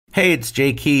Hey, it's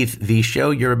Jay Keith. The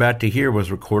show you're about to hear was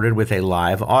recorded with a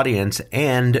live audience,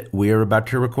 and we're about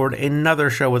to record another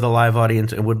show with a live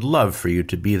audience and would love for you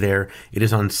to be there. It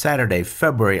is on Saturday,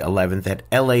 February 11th at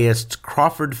LAist's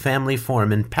Crawford Family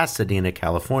Forum in Pasadena,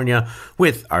 California,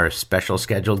 with our special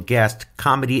scheduled guest,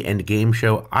 comedy and game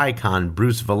show icon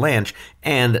Bruce Valanche,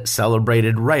 and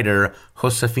celebrated writer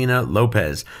Josefina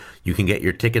Lopez. You can get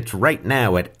your tickets right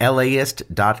now at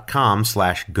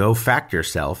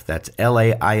laist.com/gofactyourself. That's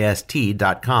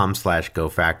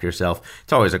laist.com/gofactyourself.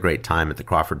 It's always a great time at the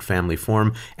Crawford Family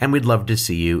Forum, and we'd love to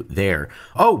see you there.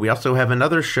 Oh, we also have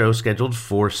another show scheduled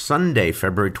for Sunday,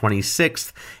 February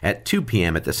 26th at 2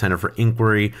 p.m. at the Center for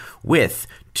Inquiry with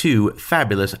two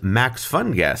fabulous Max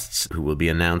Fun guests who will be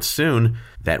announced soon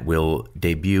that will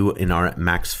debut in our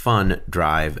Max Fun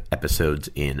Drive episodes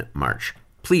in March.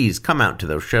 Please come out to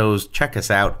those shows, check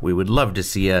us out. We would love to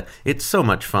see you. It's so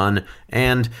much fun,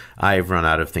 and I've run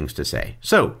out of things to say.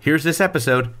 So here's this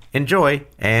episode. Enjoy,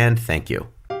 and thank you.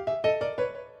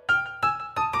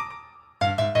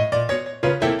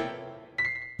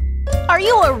 Are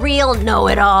you a real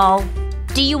know-it-all?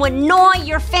 Do you annoy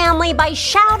your family by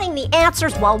shouting the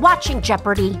answers while watching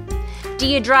Jeopardy? Do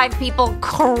you drive people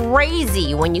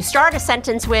crazy when you start a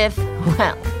sentence with,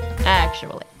 well,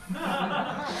 actually?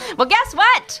 Well, guess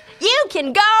what? You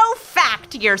can go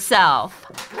fact yourself.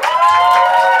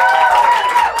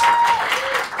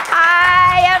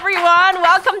 Hi, everyone.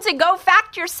 Welcome to Go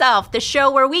Fact Yourself, the show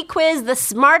where we quiz the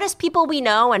smartest people we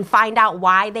know and find out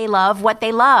why they love what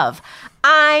they love.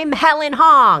 I'm Helen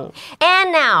Hong.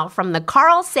 And now, from the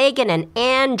Carl Sagan and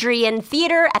Ann Druyan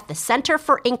Theater at the Center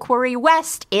for Inquiry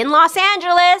West in Los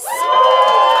Angeles,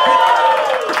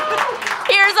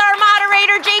 here's our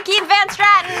moderator, J. Keith Van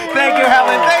Straten. Thank you,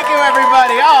 Helen. Thank you,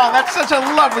 everybody. Oh, that's such a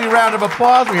lovely round of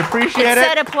applause. We appreciate it. It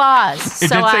said applause. It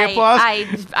did say applause?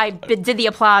 I did the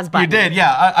applause button. You did,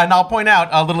 yeah. And I'll point out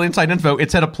a little inside info. It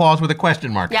said applause with a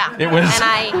question mark. Yeah. It was. And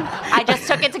I just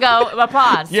took it to go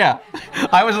applause. Yeah.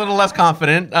 I was a little less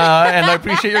confident, and I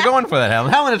appreciate your going for that,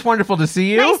 Helen. Helen, it's wonderful to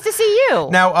see you. Nice to see you.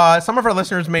 Now, some of our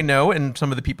listeners may know, and some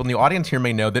of the people in the audience here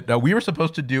may know, that we were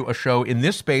supposed to do a show in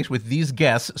this space with these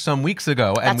guests some weeks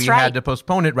ago, and we had to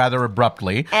postpone it rather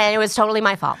abruptly. And it was totally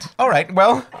my fault. All right.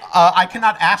 Well, I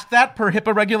cannot ask that per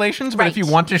HIPAA regulations, but if you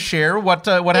want to share what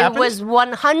happened. It was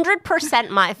 100%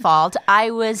 my fault.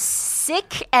 I was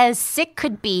sick as sick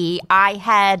could be. I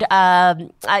had,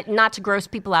 not to gross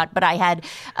people out, but I had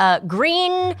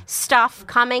green stuff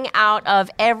coming out of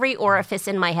every orifice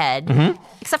in my head,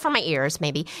 except for my ears,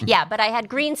 maybe. Yeah, but I had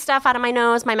green stuff out of my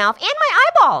nose, my mouth, and my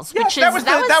eyeballs. Yes,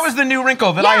 that was the new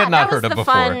wrinkle that I had not heard of before.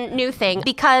 That was the fun new thing.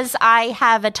 Because I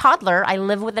have a toddler, I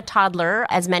live with a toddler,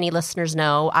 as many listeners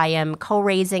know. I am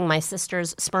co-raising my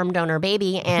sister's sperm donor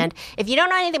baby, and if you don't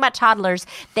know anything about toddlers,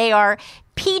 they are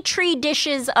petri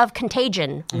dishes of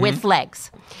contagion with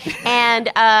legs. And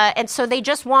so they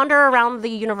just wander around the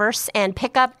universe and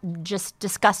pick up just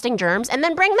disgusting germs and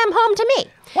then bring them home to me.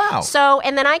 Wow. So,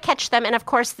 and then I catch them, and of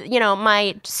course, you know,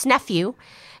 my nephew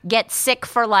gets sick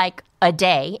for like a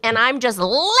day, and I'm just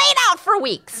laid out for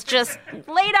weeks.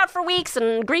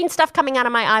 And green stuff coming out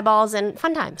of my eyeballs, and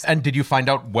fun times. And did you find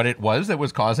out what it was that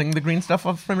was causing the green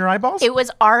stuff from your eyeballs? It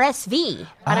was RSV.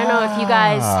 I don't know if you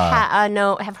guys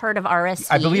have heard of RSV.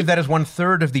 I believe that is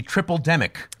 1/3 of the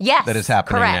triple-demic that is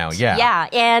happening now. Yeah,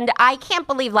 and I can't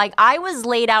believe, like, I was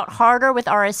laid out harder with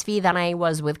RSV than I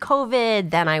was with COVID,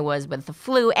 than I was with the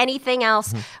flu, anything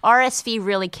else. RSV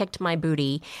really kicked my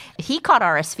booty. He caught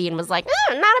RSV and was like,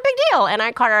 not a big deal. And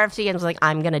I caught RSV and was like,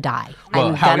 I'm going to die.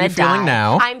 Well, how are you feeling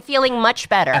now? I'm feeling much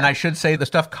better. And I should say the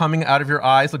stuff coming out of your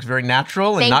eyes looks very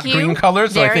natural and not green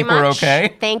colors, so I think we're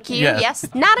okay. Thank you. Yes.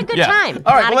 Not a good time.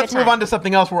 All right, well, let's move on to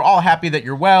something else. We're all happy that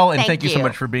you're well, and thank you so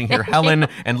much for being here, Helen,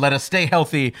 and let us stay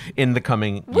healthy in the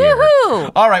coming year.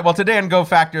 Woohoo! All right, well, today on Go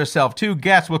Fact Yourself, two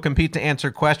guests will compete to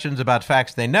answer questions about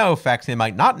facts they know, facts they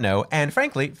might not know, and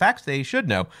frankly, facts they should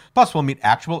know. Plus, we'll meet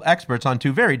actual experts on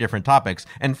two very different topics.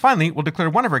 And finally, we'll declare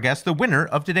one of our guests the winner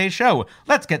of today's show.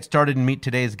 Let's get started and meet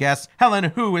today's guest.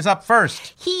 Helen, who is up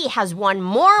first? He has won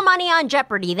more money on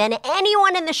Jeopardy than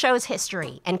anyone in the show's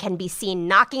history and can be seen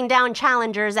knocking down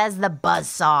challengers as the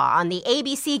buzzsaw on the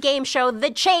ABC game show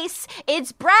The Chase.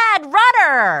 It's Brad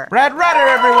Rutter. Brad Rutter,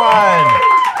 everyone.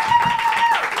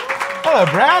 Hello,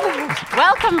 Brad.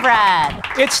 Welcome, Brad.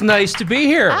 It's nice to be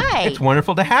here. Hi. It's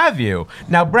wonderful to have you.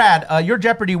 Now, Brad, your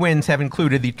Jeopardy wins have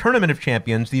included the Tournament of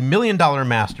Champions, the $1 Million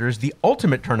Masters, the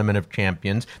Ultimate Tournament of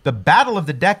Champions, the Battle of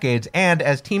the Decades, and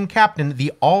as team captain,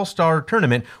 the All-Star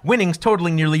Tournament, winnings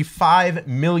totaling nearly $5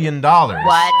 million.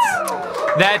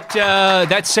 What?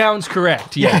 That sounds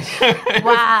correct. Yes.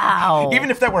 Wow. Even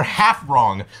if that were half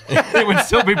wrong, it would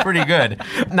still be pretty good.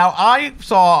 Now, I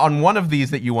saw on one of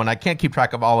these that you won, I can't keep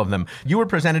track of all of them, you were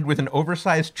presented with an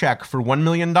oversized check for $1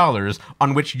 million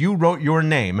on which you wrote your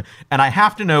name. And I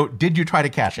have to know, did you try to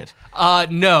cash it?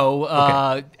 No.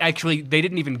 Okay. Actually, they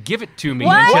didn't even give it to me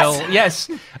What? until... Yes.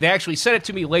 They actually sent it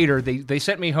to me later. They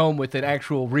sent me home with an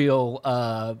actual real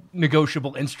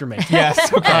negotiable instrument.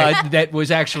 Yes, okay. That was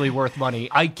actually worth money.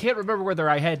 I can't remember whether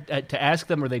I had to ask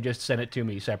them or they just sent it to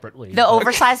me separately. The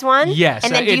oversized one? Yes.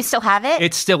 And then do you still have it?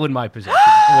 It's still in my possession.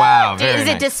 Wow, very Is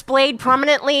it nice. displayed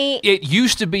prominently? It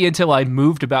used to be until I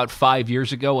moved about 5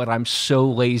 years ago, and I'm so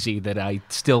lazy that I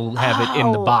still have it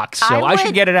in the box. So I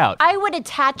should get it out. I would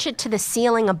attach it to the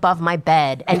ceiling above my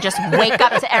bed and just wake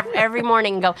up to every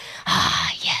morning and go,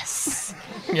 yes,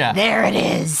 Yeah. there it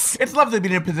is. It's lovely to be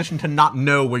in a position to not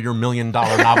know where your $1 million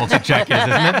novelty check is,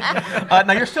 isn't it?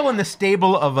 Now, you're still in the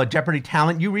stable of Jeopardy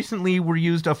talent. You recently were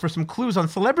used for some clues on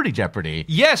Celebrity Jeopardy.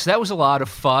 Yes, that was a lot of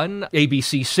fun.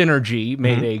 ABC Synergy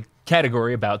made a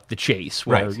category about the chase,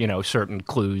 where Right. certain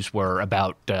clues were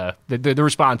about the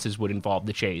responses would involve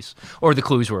the chase, or the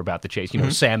clues were about the chase.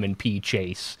 Salmon P.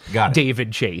 Chase, Got it.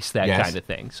 David Chase, that Yes. kind of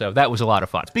thing. So that was a lot of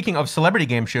fun. Speaking of celebrity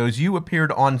game shows, you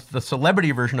appeared on the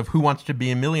celebrity version of Who Wants to Be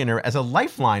a Millionaire as a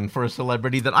lifeline for a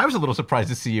celebrity that I was a little surprised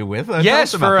to see you with. Tell Yes,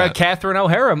 us about for that. Catherine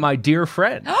O'Hara, my dear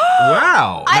friend.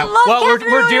 Wow. I love well,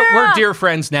 Catherine we're O'Hara. dear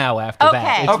friends now. After Okay.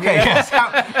 that, It's- Okay, yes.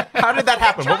 How did that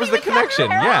happen? What was the connection?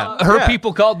 Yeah. Her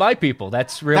people called my people.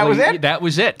 That's really That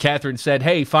was it? Catherine said,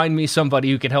 "Hey, find me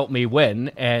somebody who can help me win."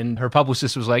 And her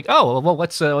publicist was like, "Oh, well,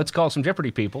 let's call some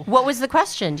Jeopardy people." What was the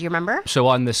question? Do you remember? So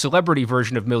on the celebrity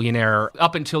version of Millionaire,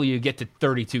 up until you get to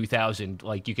 32,000,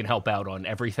 like you can help out on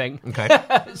everything. Okay.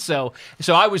 So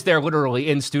I was there literally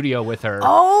in studio with her.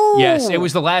 Oh. Yes, it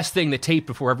was the last thing that taped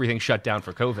before everything shut down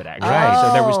for COVID. Actually, Right.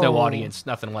 So there was no audience,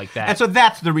 nothing like that. And so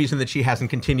that's the reason that she hasn't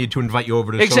continued to invite you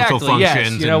over to exactly, social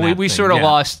functions. yes. You know, and we that sort of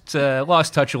thing.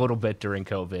 lost touch a little bit during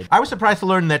COVID. I was surprised to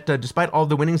learn that despite all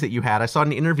the winnings that you had, I saw in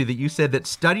an interview that you said that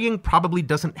studying probably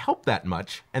doesn't help that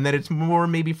much, and that it's more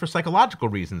maybe for psychological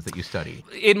reasons that you study.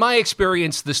 In my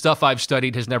experience, the stuff I've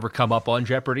studied has never come up on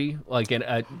Jeopardy, like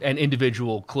an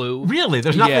individual clue. Really?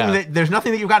 There's nothing there's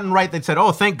nothing that you've gotten right that said,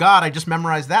 "Oh, thank God, I just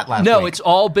memorized that last week." No, it's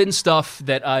all been stuff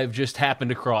that I've just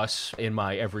happened across in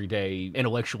my everyday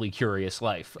intellectually curious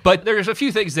life. But there's a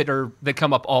few things that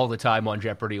come up all the time on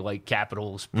Jeopardy, like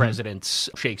capitals, presidents,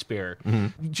 Shakespeare.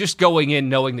 Just going in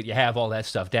knowing that you have all that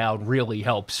stuff down really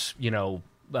helps,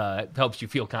 helps you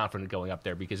feel confident going up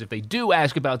there, because if they do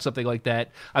ask about something like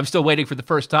that, I'm still waiting for the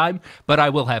first time, but I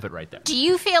will have it right there. Do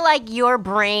you feel like your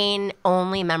brain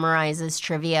only memorizes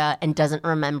trivia and doesn't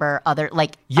remember other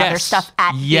stuff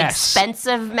at the expense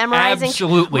of memorizing?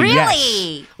 Absolutely, Really?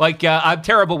 yes. Like, I'm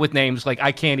terrible with names. Like,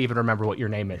 I can't even remember what your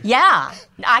name is. Yeah,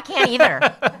 I can't either.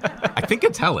 I think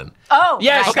it's Helen. Oh,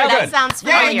 Yes, right. okay, That good. sounds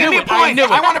Yeah, familiar. give me a point.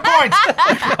 I want a point.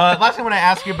 Last thing I want to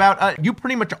ask you about, you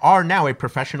pretty much are now a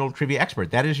professional trivia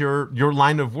expert. That is your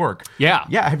line of work. Yeah.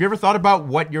 Yeah. Have you ever thought about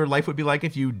what your life would be like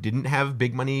if you didn't have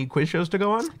big money quiz shows to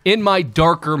go on? In my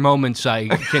darker moments, I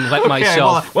can let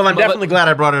myself... Well, I'm definitely glad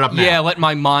I brought it up now. Yeah, let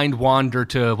my mind wander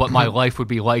to what my life would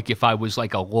be like if I was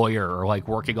like a lawyer or like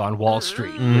working on Wall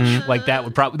Street. Which, like, that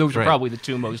would probably... Those are Right. probably the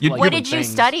two most... You- likely What did you things.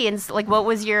 study? And what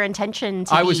was your intention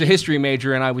to I was be? a history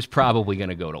major, and I was probably going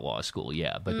to go to law school,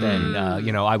 yeah. But then,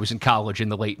 I was in college in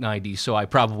the late 90s, so I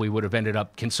probably would have ended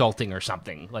up consulting or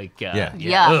something. Like,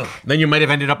 Yuck. Ugh. Then you might have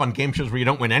ended up on game shows where you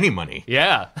don't win any money.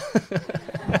 Yeah.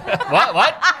 What?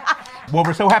 Well,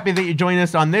 we're so happy that you joined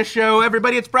us on this show.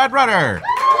 Everybody, it's Brad Rutter.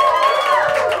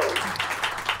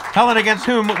 Helen, against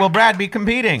whom will Brad be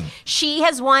competing? She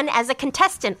has won as a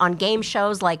contestant on game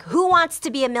shows like Who Wants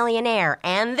to Be a Millionaire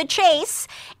and The Chase,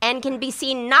 and can be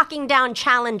seen knocking down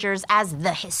challengers as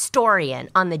the historian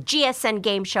on the GSN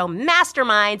game show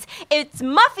Masterminds. It's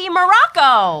Muffy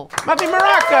Marracco. Muffy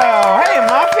Marracco. Hey,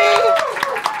 Muffy.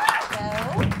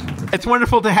 It's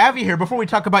wonderful to have you here. Before we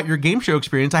talk about your game show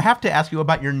experience, I have to ask you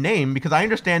about your name, because I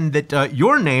understand that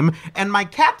your name and my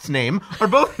cat's name are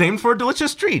both named for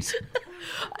delicious treats.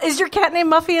 Is your cat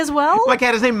named Muffy as well? My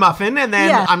cat is named Muffin, and then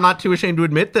Yeah. I'm not too ashamed to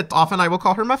admit that often I will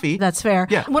call her Muffy. That's fair.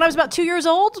 Yeah. When I was about 2 years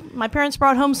old, my parents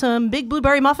brought home some big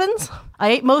blueberry muffins. I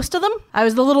ate most of them. I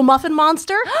was the little muffin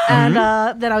monster, and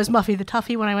then I was Muffy the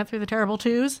Toughie when I went through the terrible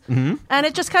twos, and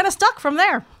it just kind of stuck from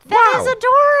there. That is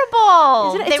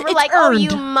adorable. Isn't it? They It's were like, "Oh, earned.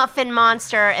 you muffin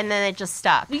monster," and then it just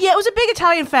stuck. Yeah, it was a big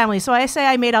Italian family, so I say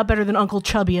I made out better than Uncle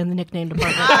Chubby in the nickname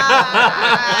department.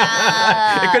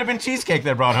 It could have been cheesecake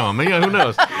they brought home. Who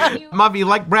knows? Muffy,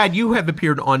 like Brad, you have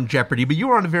appeared on Jeopardy, but you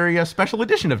were on a very special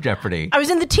edition of Jeopardy. I was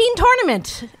in the teen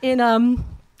tournament in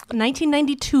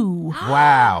 1992.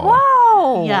 Wow.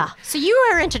 Oh, Yeah. So you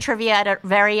were into trivia at a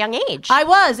very young age. I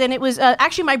was, and it was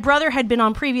actually my brother had been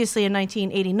on previously in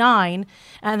 1989,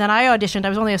 and then I auditioned. I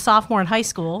was only a sophomore in high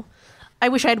school. I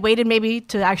wish I had waited maybe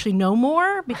to actually know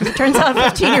more, because it turns out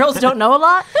 15-year-olds don't know a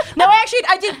lot. No,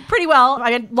 I did pretty well. I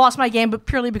had lost my game, but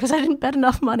purely because I didn't bet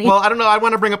enough money. Well, I don't know. I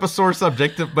want to bring up a sore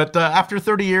subject, but after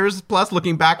 30 years plus,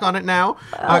 looking back on it now,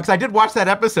 because I did watch that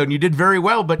episode, and you did very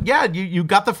well. But yeah, you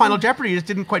got the final Jeopardy. You just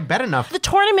didn't quite bet enough. The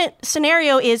tournament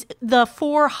scenario is the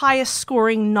 4 highest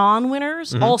scoring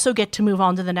non-winners also get to move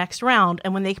on to the next round.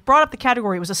 And when they brought up the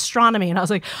category, it was astronomy, and I was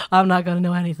like, I'm not going to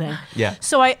know anything. Yeah.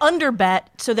 So I underbet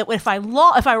so that if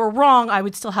I were wrong, I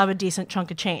would still have a decent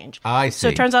chunk of change. I So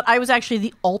see. it turns out I was actually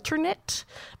the alternate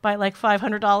by like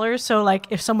 $500. So like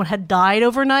if someone had died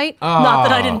overnight, not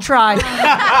that I didn't try,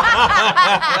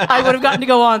 I would have gotten to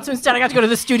go on. So instead I got to go to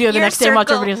the studio the next day and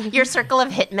watch everybody else. Your circle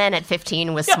of hitmen at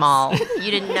 15 was small.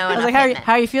 You didn't know I was enough like, hitmen.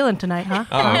 how are you feeling tonight, huh?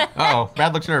 Uh-oh.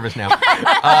 Brad looks nervous now.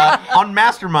 On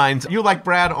Masterminds, you, like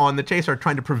Brad on The Chase, are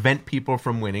trying to prevent people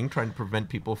from winning, trying to prevent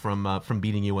people from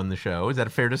beating you on the show. Is that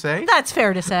fair to say? That's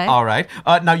fair to say. All right.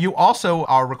 Now, you also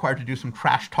are required to do some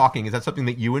trash talking. Is that something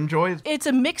that you enjoy? It's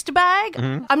a mixed bag.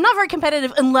 Mm-hmm. I'm not very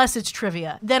competitive unless it's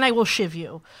trivia. Then I will shiv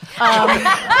you.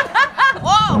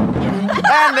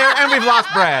 And we've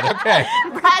lost Brad. Okay.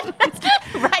 Brad just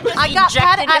I got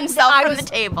ejected Brad- himself I from was- the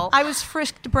table. I was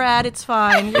frisked, Brad. It's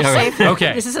fine. You're safe.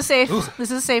 Okay. This is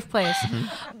a safe place.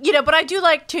 But I do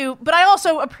like to. But I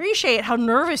also appreciate how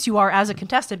nervous you are as a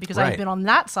contestant, because Right. I've been on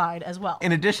that side as well.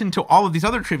 In addition to all of these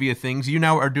other trivia things, you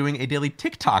now are doing a daily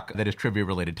TikTok that is trivia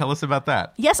related. Tell us about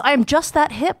that. Yes, I am just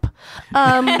that hip.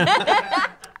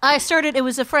 I started. It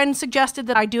was a friend suggested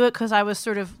that I do it because I was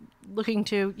sort of looking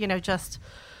to,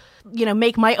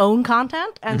 make my own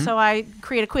content. And so I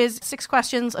create a quiz, 6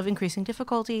 questions of increasing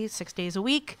difficulty, 6 days a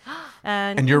week.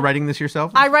 And you're writing this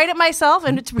yourself? I write it myself,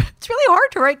 and it's really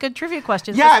hard to write good trivia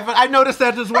questions. Yeah, I noticed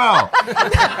that as well.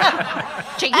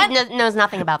 Jakey knows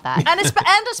nothing about that. And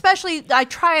especially, I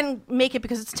try and make it,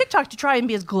 because it's TikTok, to try and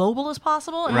be as global as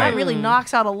possible. And Right. that really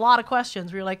knocks out a lot of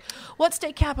questions where you're like, what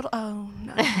state capital? Oh,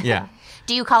 no. Yeah.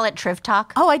 Do you call it Triv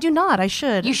Talk? Oh, I do not. I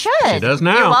should. You should. She does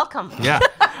now. You're welcome. Yeah.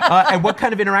 And what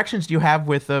kind of interactions do you have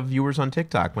with viewers on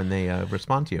TikTok when they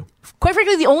respond to you? Quite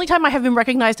frankly, the only time I have been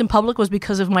recognized in public was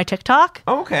because of my TikTok.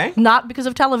 Oh, okay. Not because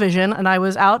of television. And I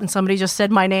was out and somebody just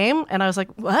said my name. And I was like,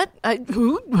 what?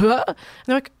 Who? Huh? And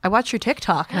they're like, I watch your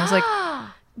TikTok. And I was like,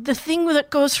 the thing that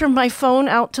goes from my phone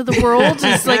out to the world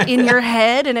is like in your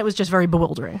head. And it was just very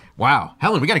bewildering. Wow.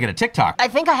 Helen, we got to get a TikTok. I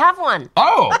think I have one.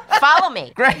 Oh, Follow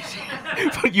me. great.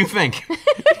 What you think?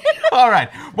 All right.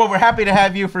 Well, we're happy to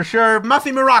have you for sure.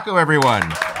 Muffy Marracco, everyone.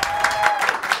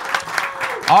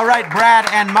 All right, Brad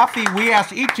and Muffy, we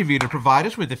asked each of you to provide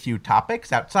us with a few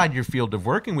topics outside your field of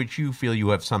work in which you feel you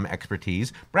have some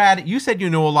expertise. Brad, you said you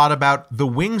know a lot about the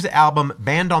Wings album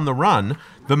Band on the Run,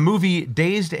 the movie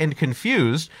Dazed and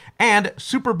Confused, and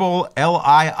Super Bowl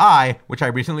LII, which I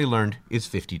recently learned is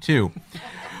 52.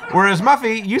 Whereas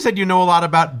Muffy, you said you know a lot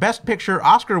about Best Picture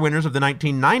Oscar winners of the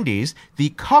 1990s, the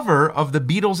cover of the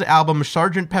Beatles album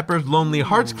Sgt. Pepper's Lonely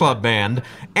Hearts Club Band,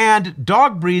 and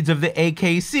dog breeds of the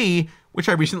AKC, which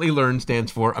I recently learned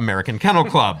stands for American Kennel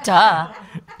Club. Duh.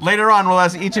 Later on, we'll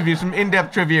ask each of you some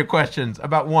in-depth trivia questions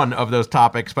about one of those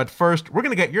topics. But first, we're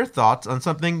going to get your thoughts on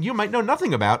something you might know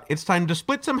nothing about. It's time to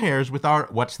split some hairs with our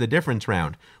What's the Difference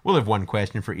round. We'll have one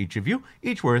question for each of you,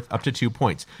 each worth up to 2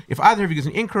 points. If either of you gives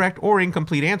an incorrect or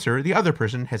incomplete answer, the other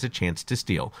person has a chance to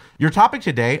steal. Your topic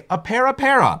today, a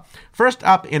para. First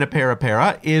up in a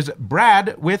para is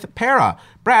Brad with para.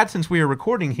 Brad, since we are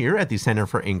recording here at the Center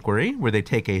for Inquiry, where they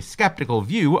take a skeptical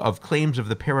view of claims of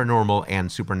the paranormal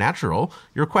and supernatural,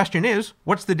 your question is,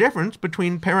 what's the difference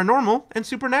between paranormal and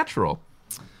supernatural?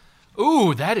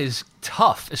 Ooh, that is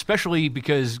tough, especially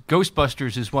because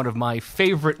Ghostbusters is one of my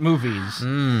favorite movies,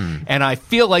 and I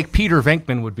feel like Peter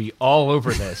Venkman would be all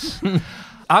over this.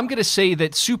 I'm going to say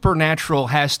that supernatural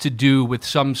has to do with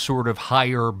some sort of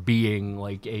higher being,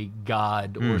 like a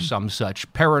god or some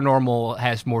such. Paranormal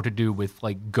has more to do with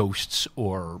like ghosts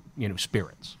or,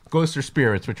 spirits. Ghosts or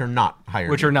spirits, which are not higher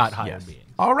beings. Which are not higher beings.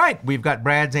 All right, we've got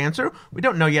Brad's answer. We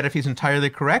don't know yet if he's entirely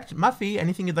correct. Muffy,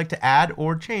 anything you'd like to add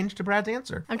or change to Brad's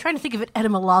answer? I'm trying to think of it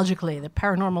etymologically. The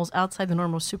paranormal is outside the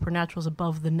normal, supernatural is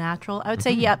above the natural. I would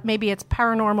say, maybe it's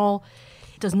paranormal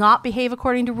does not behave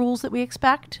according to rules that we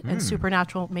expect, and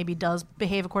supernatural maybe does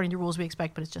behave according to rules we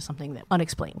expect, but it's just something that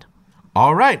unexplained.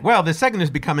 All right, well, this segment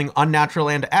is becoming unnatural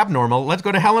and abnormal. Let's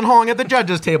go to Helen Hong at the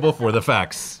judges' table for the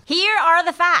facts. Here are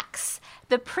the facts.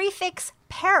 The prefix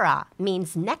para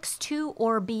means next to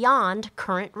or beyond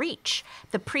current reach.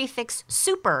 The prefix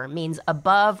super means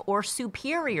above or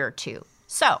superior to.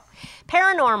 So,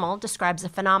 paranormal describes a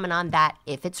phenomenon that,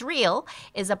 if it's real,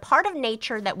 is a part of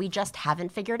nature that we just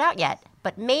haven't figured out yet.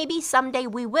 But maybe someday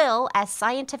we will as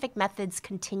scientific methods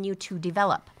continue to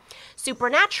develop.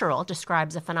 Supernatural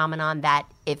describes a phenomenon that,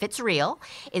 if it's real,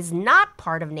 is not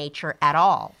part of nature at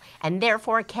all, and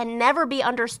therefore can never be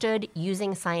understood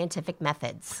using scientific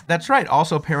methods. That's right.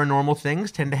 Also, paranormal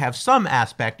things tend to have some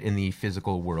aspect in the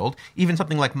physical world. Even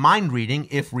something like mind reading,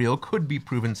 if real, could be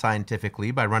proven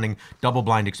scientifically by running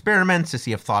double-blind experiments to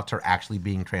see if thoughts are actually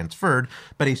being transferred.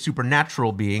 But a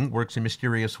supernatural being works in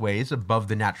mysterious ways above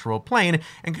the natural plane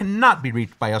and cannot be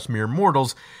reached by us mere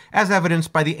mortals, as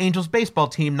evidenced by the Angels baseball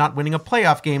team not winning a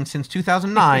playoff game since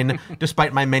 2009,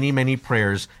 despite my many, many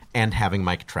prayers and having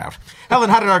Mike Trout. Helen,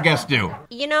 how did our guests do?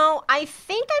 I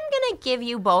think I'm going to give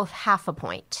you both half a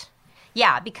point.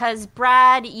 Yeah, because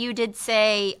Brad, you did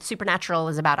say supernatural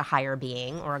is about a higher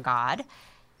being or a god,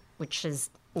 which is,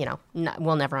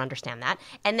 we'll never understand that.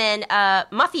 And then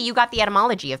Muffy, you got the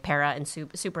etymology of para and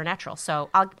supernatural. So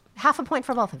I'll half a point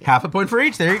for both of you. Half a point for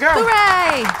each. There you go.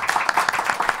 Hooray!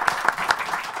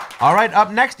 All right, up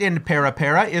next in Para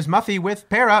is Muffy with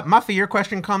Para. Muffy, your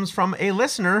question comes from a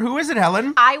listener. Who is it,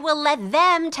 Helen? I will let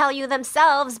them tell you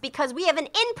themselves because we have an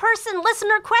in-person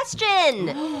listener question.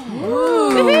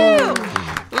 Woohoo!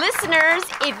 Listeners,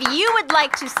 if you would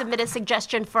like to submit a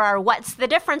suggestion for our What's the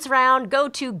Difference round, go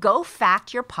to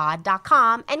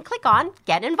gofactyourpod.com and click on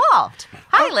Get Involved.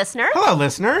 Hi, listener. Hello,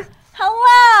 listener.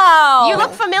 Hello. You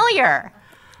look familiar.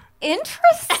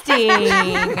 Interesting.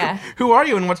 Who are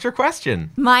you and what's your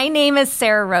question? My name is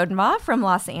Sarah Rodenbaugh from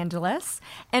Los Angeles,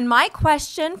 and my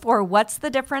question for What's the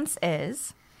Difference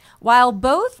is, while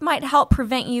both might help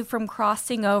prevent you from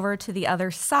crossing over to the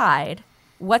other side,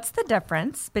 what's the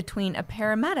difference between a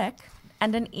paramedic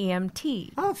and an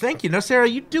EMT? Oh, thank you. No, Sarah,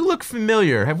 you do look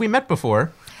familiar. Have we met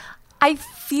before? I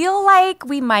feel like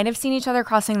we might have seen each other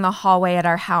crossing the hallway at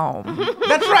our home.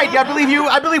 That's right. Yeah,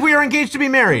 I believe we are engaged to be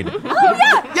married. Oh,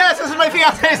 yeah. Yes, this is my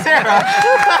fiancée, Sarah.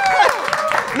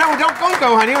 No, don't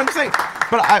go, honey. I'm saying,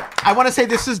 but I want to say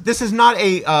this is not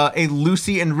a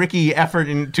Lucy and Ricky effort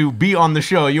to be on the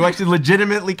show. You actually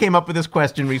legitimately came up with this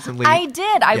question recently. I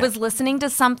did. I was listening to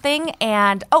something,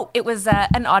 and it was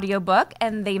an audiobook,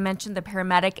 and they mentioned the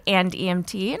paramedic and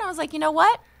EMT, and I was like, you know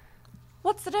what?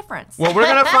 What's the difference? Well, we're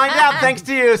going to find out thanks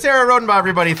to you. Sarah Rodenbaugh,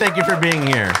 everybody. Thank you for being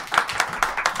here.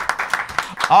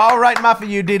 All right, Muffy,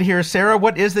 you did hear Sarah.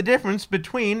 What is the difference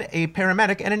between a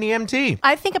paramedic and an EMT?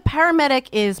 I think a paramedic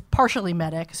is partially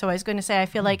medic. So I was going to say I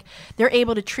feel like they're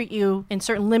able to treat you in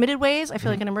certain limited ways. I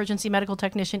feel like an emergency medical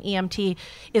technician, EMT,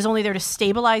 is only there to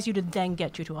stabilize you to then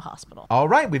get you to a hospital. All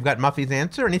right, we've got Muffy's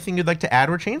answer. Anything you'd like to add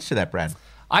or change to that, Brad?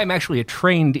 I'm actually a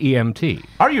trained EMT.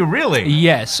 Are you really?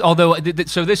 Yes, although,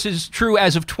 so this is true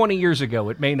as of 20 years ago.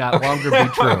 It may not longer be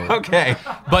true. Okay.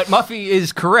 But Muffy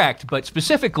is correct. But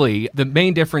specifically, the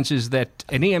main difference is that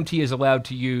an EMT is allowed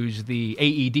to use the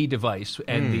AED device,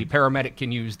 and the paramedic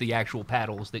can use the actual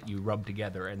paddles that you rub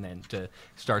together and then to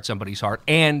start somebody's heart.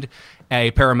 And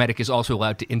a paramedic is also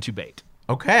allowed to intubate.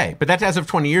 Okay, but that's as of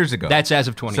 20 years ago. That's as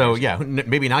of 20 years ago. So, yeah,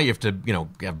 maybe now you have to,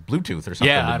 have Bluetooth or something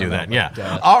to do that.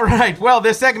 Yeah. All right, well,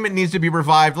 this segment needs to be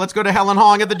revived. Let's go to Helen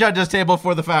Hong at the judges' table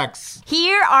for the facts.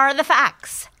 Here are the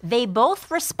facts. They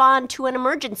both respond to an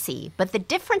emergency, but the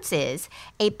difference is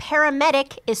a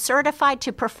paramedic is certified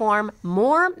to perform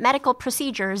more medical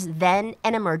procedures than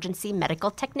an emergency medical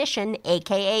technician,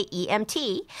 aka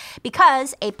EMT,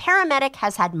 because a paramedic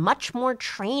has had much more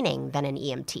training than an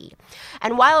EMT.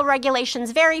 And while regulations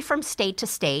regulations vary from state to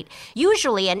state.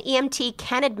 Usually, an EMT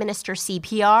can administer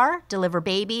CPR, deliver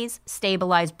babies,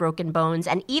 stabilize broken bones,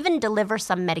 and even deliver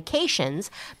some medications.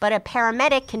 But a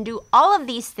paramedic can do all of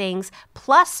these things,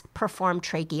 plus perform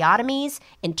tracheotomies,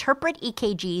 interpret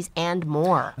EKGs, and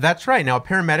more. That's right. Now, a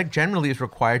paramedic generally is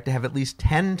required to have at least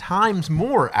 10 times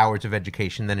more hours of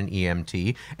education than an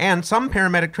EMT, and some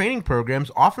paramedic training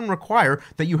programs often require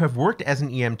that you have worked as an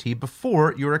EMT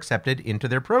before you're accepted into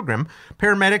their program.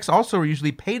 Paramedics also are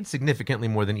usually paid significantly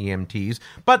more than EMTs,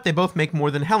 but they both make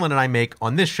more than Helen and I make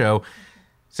on this show.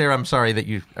 Sarah, I'm sorry that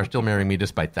you are still marrying me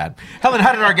despite that. Helen,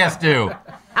 how did our guests do?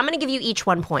 I'm going to give you each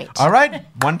 1 point. All right,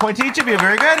 1 point to each of you.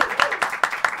 Very good.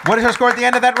 What is our score at the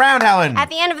end of that round, Helen? At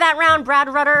the end of that round,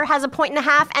 Brad Rutter has 1.5 points,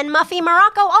 and Muffy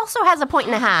Marracco also has 1.5 points.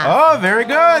 Oh, very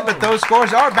good. But those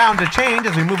scores are bound to change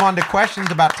as we move on to questions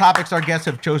about topics our guests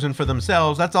have chosen for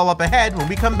themselves. That's all up ahead when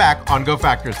we come back on Go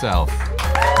Fact Yourself.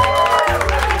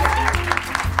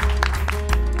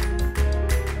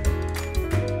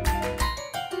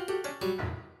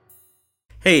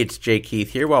 Hey, it's Jay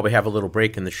Keith here. While we have a little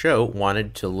break in the show,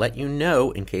 wanted to let you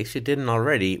know, in case you didn't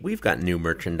already, we've got new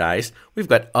merchandise. We've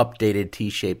got updated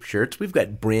T-shaped shirts. We've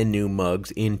got brand new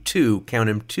mugs in two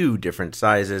different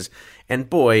sizes. And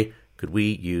boy, could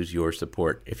we use your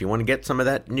support. If you want to get some of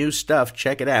that new stuff,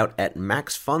 check it out at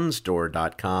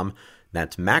maxfunstore.com.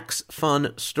 That's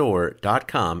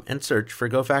maxfunstore.com and search for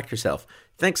Go Fact Yourself.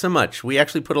 Thanks so much. We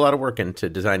actually put a lot of work into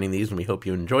designing these, and we hope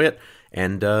you enjoy it.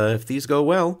 And if these go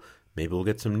well, maybe we'll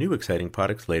get some new exciting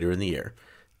products later in the year.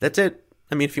 That's it.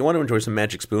 I mean, if you want to enjoy some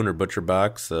Magic Spoon or Butcher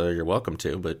Box, you're welcome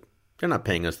to, but they're not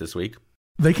paying us this week.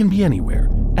 They can be anywhere,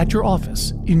 at your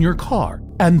office, in your car,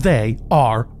 and they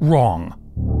are wrong.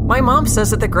 My mom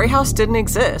says that the Gray House didn't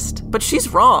exist, but she's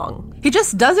wrong. He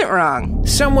just does it wrong.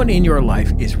 Someone in your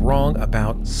life is wrong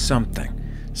about something.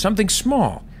 Something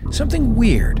small, something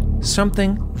weird,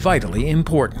 something vitally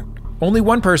important. Only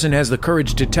one person has the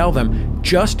courage to tell them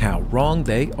just how wrong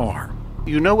they are.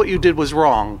 You know what you did was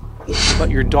wrong,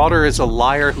 but your daughter is a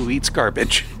liar who eats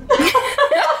garbage.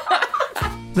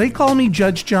 They call me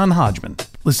Judge John Hodgman.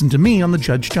 Listen to me on the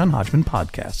Judge John Hodgman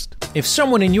podcast. If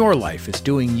someone in your life is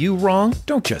doing you wrong,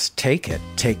 don't just take it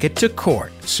to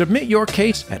court. Submit your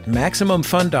case at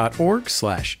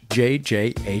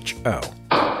MaximumFun.org/JJHO.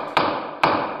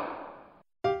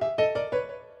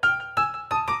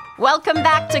 Welcome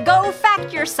back to Go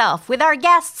Fact Yourself with our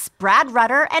guests, Brad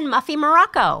Rutter and Muffy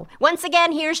Marracco. Once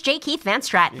again, here's J. Keith Van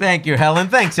Stratton. Thank you, Helen.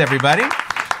 Thanks, everybody.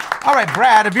 All right,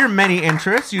 Brad, of your many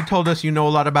interests, you told us you know a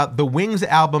lot about the Wings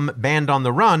album Band on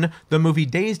the Run, the movie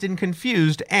Dazed and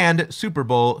Confused, and Super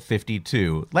Bowl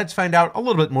 52. Let's find out a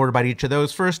little bit more about each of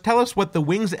those. First, tell us what the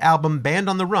Wings album Band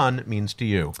on the Run means to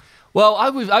you. Well,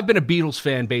 I've been a Beatles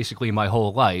fan basically my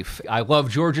whole life. I love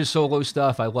George's solo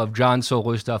stuff. I love John's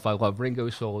solo stuff. I love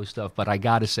Ringo's solo stuff. But I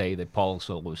got to say that Paul's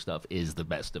solo stuff is the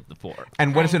best of the four.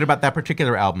 And what is it about that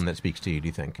particular album that speaks to you, do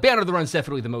you think? Band on the Run is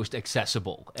definitely the most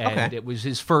accessible. And It was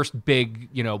his first big,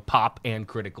 pop and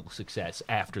critical success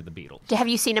after the Beatles. Have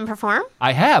you seen him perform?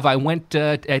 I have. I went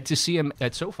to see him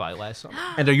at SoFi last summer.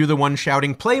 And are you the one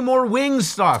shouting, "Play more Wings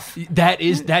stuff"? That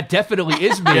definitely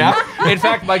is me. Yeah. In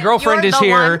fact, my girlfriend is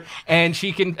here. One. And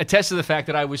she can attest to the fact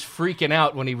that I was freaking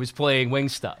out when he was playing Wing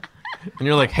Stuff. And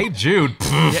you're like, "Hey, Jude."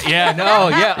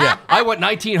 Yeah. I went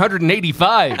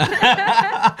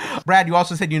 1985. Brad, you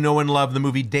also said you know and love the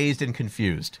movie Dazed and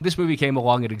Confused. This movie came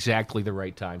along at exactly the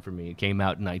right time for me. It came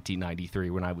out in 1993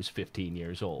 when I was 15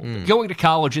 years old. Going to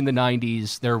college in the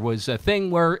 90s, there was a thing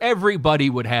where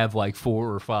everybody would have like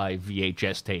 4 or 5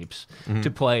 VHS tapes to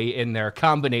play in their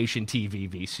combination TV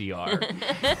VCR.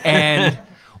 And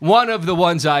one of the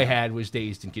ones I had was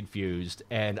Dazed and Confused,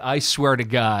 and I swear to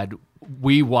God,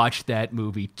 we watched that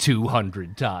movie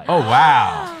 200 times. Oh,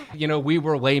 wow. We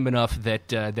were lame enough that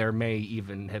there may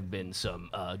even have been some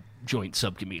joint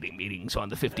subcommittee meetings on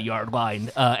the 50-yard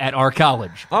line at our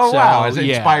college. Oh, wow. As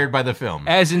inspired by the film.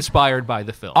 As inspired by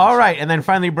the film. All right. And then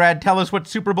finally, Brad, tell us what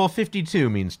Super Bowl 52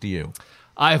 means to you.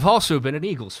 I've also been an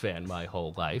Eagles fan my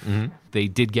whole life. They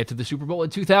did get to the Super Bowl in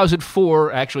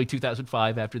 2004, actually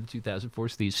 2005 after the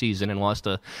 2004 season, and lost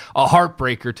a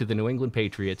heartbreaker to the New England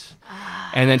Patriots.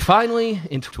 And then finally,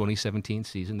 in 2017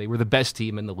 season, they were the best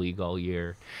team in the league all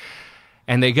year.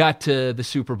 And they got to the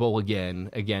Super Bowl again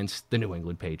against the New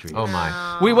England Patriots. Oh,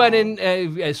 my. We went in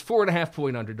as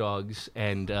 4.5-point underdogs,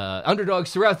 and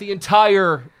underdogs throughout the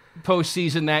entire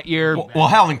postseason that year. Well,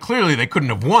 Helen, clearly they couldn't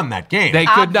have won that game. They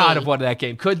could not have won that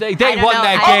game, could they? They won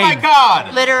that game. Oh, my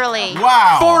God. Literally.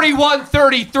 Wow.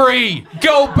 41-33.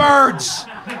 Go Birds.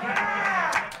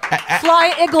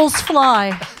 Fly, Eagles,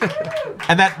 fly.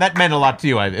 And that meant a lot to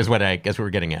you, is what I guess we were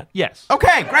getting at. Yes.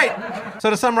 Okay, great. So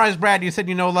to summarize, Brad, you said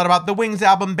you know a lot about the Wings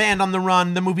album, Band on the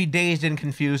Run, the movie Dazed and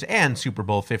Confused, and Super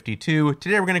Bowl 52.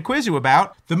 Today we're going to quiz you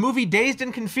about the movie Dazed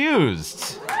and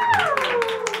Confused.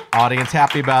 Audience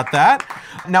happy about that.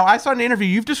 Now, I saw in an interview,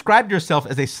 you've described yourself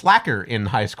as a slacker in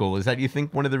high school. Is that, you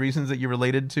think, one of the reasons that you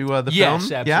related to the film?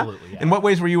 Yes, absolutely. Yeah? Yeah. In what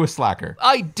ways were you a slacker?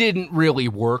 I didn't really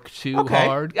work too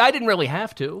hard. I didn't really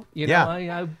have to. You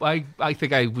know, I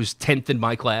think I was 10th in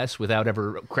my class without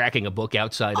ever cracking a book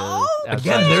outside of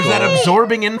Again, there's that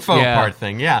absorbing info Yeah. part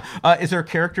thing. Yeah. Is there a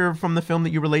character from the film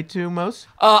that you relate to most?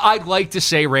 I'd like to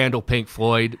say Randall Pink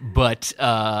Floyd, but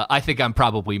I think I'm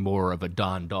probably more of a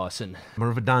Don Dawson. More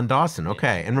of a Don Dawson.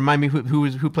 Okay. And remind me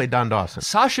who played Don Dawson?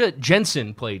 Sasha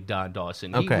Jensen played Don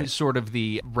Dawson. Okay. He was sort of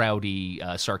the rowdy,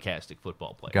 sarcastic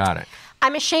football player. Got it.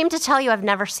 I'm ashamed to tell you I've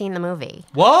never seen the movie.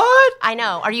 What? I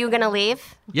know. Are you going to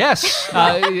leave? Yes.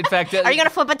 In fact, Are you going to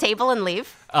flip a table and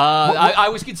leave? I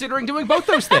was considering doing both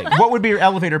those things. What would be your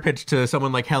elevator pitch to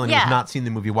someone like Helen Yeah. who's not seen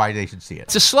the movie, why they should see it?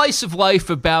 It's a slice of life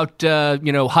about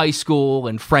high school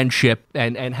and friendship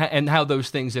and how those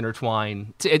things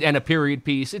intertwine, and a period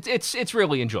piece. It's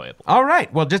really enjoyable. All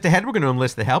right. Well, just ahead, we're going to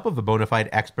enlist the help of a bona fide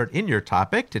expert in your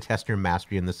topic to test your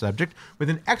mastery in the subject with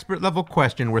an expert-level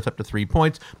question worth up to 3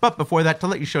 points. But before that, to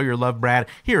let you show your love, Brad,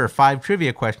 here are 5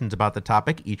 trivia questions about the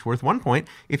topic, each worth 1 point.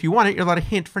 If you want it, you're allowed a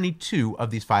hint for any 2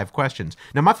 of these 5 questions.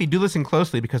 Now, Muffy, do listen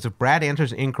closely, because if Brad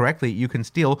answers incorrectly, you can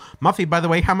steal. Muffy, by the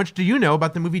way, how much do you know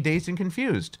about the movie Dazed and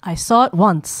Confused? I saw it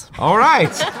once. All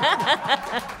right.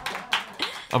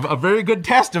 A very good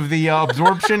test of the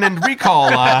absorption and recall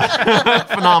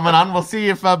phenomenon. We'll see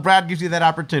if Brad gives you that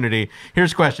opportunity.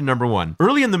 Here's question number 1.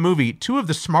 Early in the movie, 2 of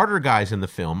the smarter guys in the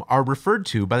film are referred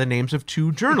to by the names of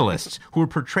 2 journalists who were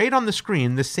portrayed on the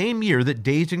screen the same year that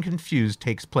Dazed and Confused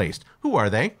takes place. Who are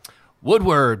they?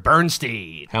 Woodward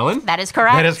Bernstein. Helen? That is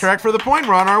correct. That is correct for the point.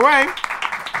 We're on our way.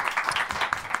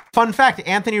 Fun fact,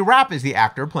 Anthony Rapp is the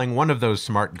actor playing one of those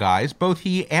smart guys. Both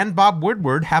he and Bob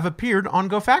Woodward have appeared on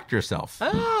Go Fact Yourself.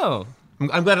 Oh.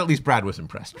 I'm glad at least Brad was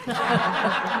impressed.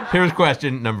 Here's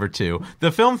question number 2.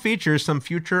 The film features some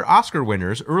future Oscar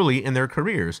winners early in their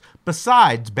careers.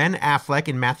 Besides Ben Affleck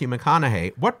and Matthew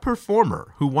McConaughey, what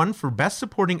performer who won for Best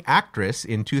Supporting Actress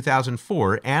in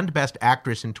 2004 and Best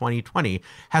Actress in 2020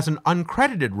 has an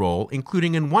uncredited role,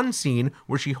 including in one scene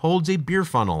where she holds a beer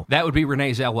funnel? That would be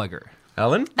Renee Zellweger.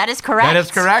 Ellen? That is correct. That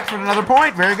is correct for another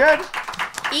point. Very good.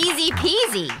 Easy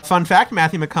peasy. Fun fact,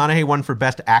 Matthew McConaughey won for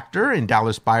Best Actor in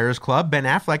Dallas Buyers Club. Ben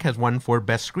Affleck has won for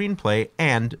Best Screenplay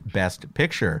and Best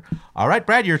Picture. All right,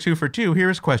 Brad, you're 2 for 2. Here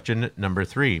is question number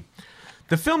 3.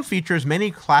 The film features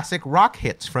many classic rock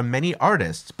hits from many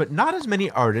artists, but not as many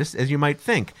artists as you might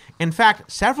think. In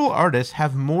fact, several artists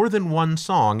have more than one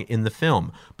song in the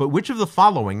film. But which of the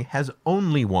following has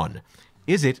only one?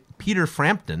 Is it Peter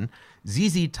Frampton,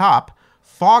 ZZ Top,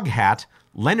 Foghat,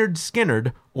 Leonard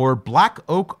Skinner, or Black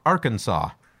Oak,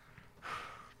 Arkansas?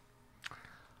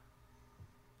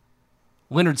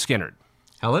 Leonard Skinner.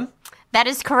 Helen? That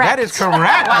is correct. That is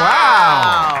correct.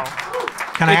 Wow.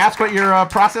 Can I ask what your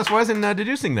process was in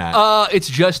deducing that? It's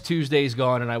just Tuesdays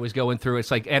Gone, and I was going through. It's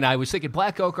like, and I was thinking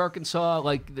Black Oak, Arkansas.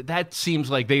 Like that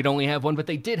seems like they'd only have one, but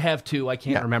they did have 2. I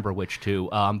can't remember which 2.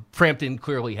 Frampton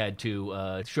clearly had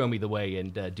 2. Show Me the Way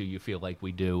and Do You Feel Like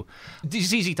We Do.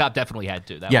 ZZ Top definitely had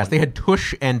 2. That yes, one. they had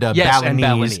Tush and Yes, Balinese. and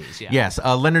Balinese, yeah. Yes,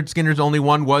 Leonard Skinner's only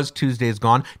one was Tuesdays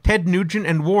Gone. Ted Nugent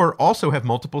and War also have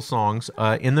multiple songs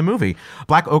in the movie.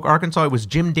 Black Oak, Arkansas, it was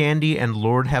Jim Dandy and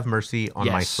Lord Have Mercy on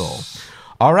My Soul.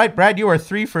 All right, Brad, you are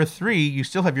 3 for 3. You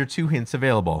still have your 2 hints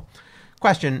available.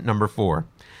 Question number 4.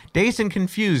 Dazed and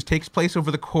Confused takes place over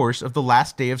the course of the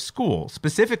last day of school,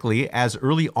 specifically as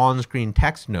early on-screen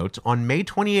text notes on May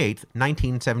 28th,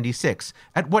 1976.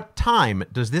 At what time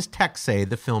does this text say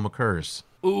the film occurs?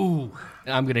 Ooh,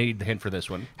 I'm going to need the hint for this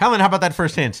one. Helen, how about that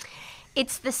first hint?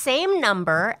 It's the same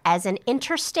number as an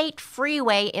interstate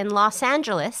freeway in Los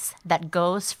Angeles that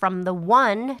goes from the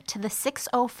 1 to the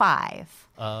 605.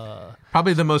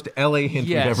 Probably the most LA hint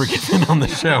Yes. we've ever given on the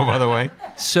show, by the way.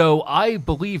 So I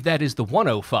believe that is the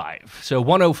 105. So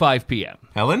 105 p.m.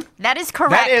 Helen? That is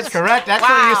correct. That is correct.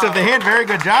 Excellent use of the hint. Very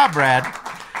good job, Brad.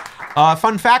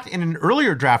 Fun fact, in an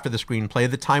earlier draft of the screenplay,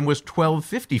 the time was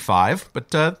 12:55,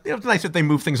 but it's nice that they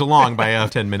move things along by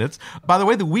 10 minutes. By the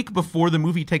way, the week before the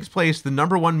movie takes place, the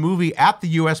number 1 movie at the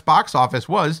U.S. box office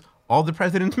was All the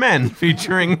President's Men,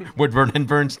 featuring Woodward and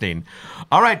Bernstein.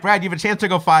 All right, Brad, you have a chance to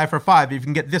go 5 for 5 if you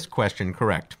can get this question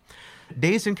correct.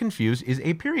 Dazed and Confused is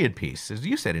a period piece, as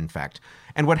you said, in fact.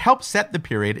 And what helps set the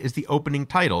period is the opening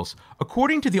titles.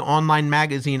 According to the online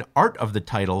magazine Art of the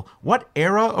Title, what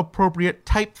era-appropriate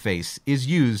typeface is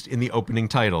used in the opening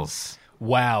titles?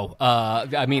 Wow.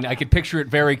 I mean, I could picture it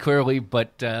very clearly,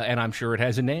 but and I'm sure it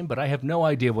has a name, but I have no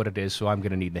idea what it is, so I'm going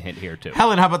to need the hint here, too.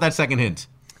 Helen, how about that second hint?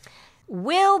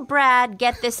 Will Brad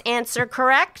get this answer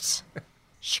correct?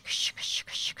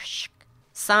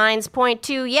 Signs point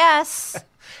to yes.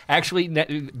 Actually,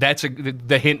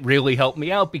 the hint really helped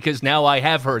me out because now I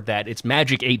have heard that. It's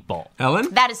Magic 8 Ball. Helen?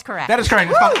 That is correct. That is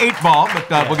correct. It's called 8 Ball,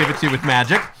 but we'll give it to you with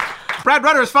magic. Brad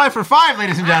Rutter is 5 for 5,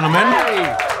 ladies and gentlemen.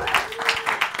 Hey.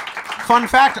 Fun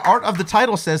fact, art of the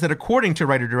title says that according to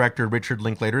writer-director Richard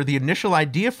Linklater, the initial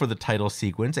idea for the title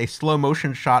sequence, a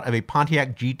slow-motion shot of a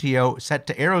Pontiac GTO set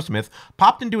to Aerosmith,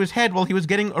 popped into his head while he was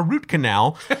getting a root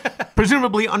canal,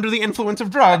 presumably under the influence of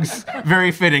drugs.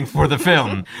 Very fitting for the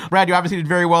film. Brad, you obviously did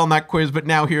very well in that quiz, but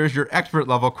now here's your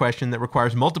expert-level question that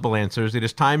requires multiple answers. It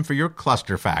is time for your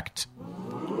cluster fact.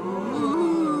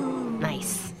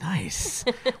 Nice. Nice.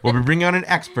 We'll be bringing on an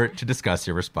expert to discuss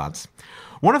your response.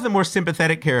 One of the more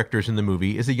sympathetic characters in the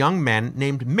movie is a young man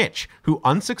named Mitch, who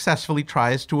unsuccessfully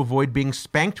tries to avoid being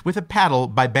spanked with a paddle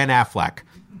by Ben Affleck.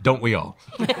 Don't we all?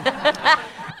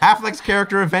 Affleck's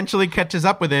character eventually catches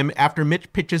up with him after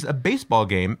Mitch pitches a baseball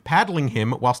game, paddling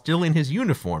him while still in his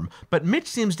uniform. But Mitch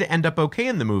seems to end up okay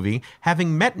in the movie,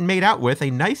 having met and made out with a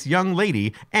nice young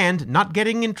lady and not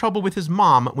getting in trouble with his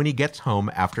mom when he gets home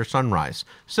after sunrise.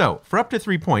 So, for up to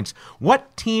 3 points,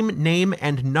 what team name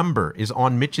and number is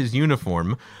on Mitch's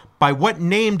uniform? By what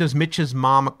name does Mitch's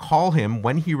mom call him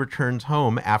when he returns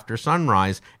home after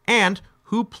sunrise? And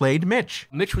who played Mitch?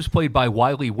 Mitch was played by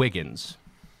Wiley Wiggins.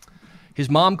 His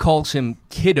mom calls him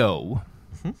Kiddo.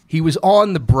 He was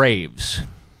on the Braves.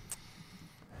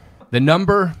 The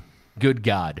number, good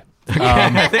God.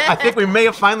 I think we may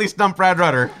have finally stumped Brad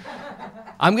Rutter.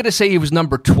 I'm going to say he was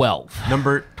number 12.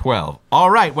 Number 12. All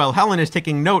right. Well, Helen is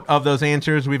taking note of those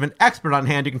answers. We have an expert on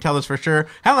hand who can tell us for sure.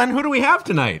 Helen, who do we have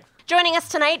tonight? Joining us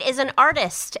tonight is an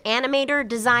artist, animator,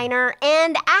 designer,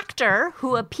 and actor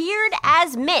who appeared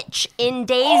as Mitch in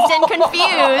Dazed and Confused.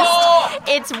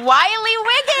 It's Wiley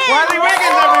Wiggins! Wiley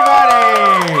Wiggins,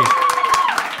 everybody!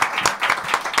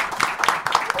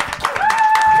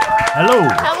 Hello.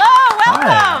 Hello,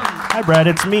 welcome! Hi, Brad.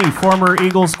 It's me, former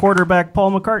Eagles quarterback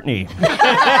Paul McCartney.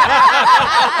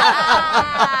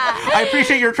 I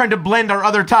appreciate you're trying to blend our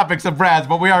other topics of Brad's,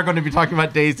 but we are going to be talking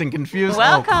about Dazed and Confused.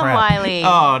 Welcome, Wiley.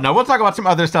 Oh, no, we'll talk about some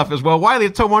other stuff as well. Wiley,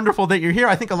 it's so wonderful that you're here.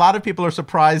 I think a lot of people are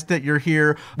surprised that you're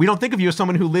here. We don't think of you as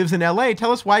someone who lives in L.A.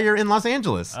 Tell us why you're in Los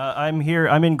Angeles. I'm here.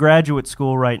 I'm in graduate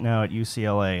school right now at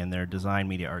UCLA in their Design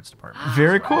Media Arts department.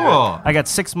 Very cool. I got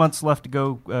 6 months left to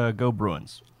go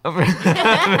Bruins.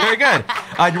 Very good.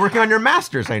 You're working on your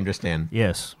master's, I understand.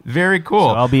 Yes. Very cool.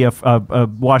 So I'll be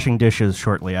washing dishes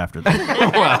shortly after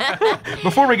that. Well,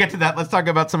 before we get to that, let's talk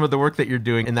about some of the work that you're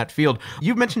doing in that field.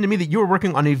 You've mentioned to me that you were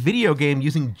working on a video game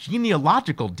using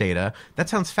genealogical data. That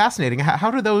sounds fascinating.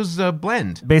 How do those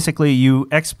blend? Basically, you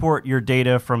export your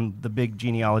data from the big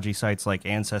genealogy sites like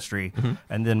Ancestry,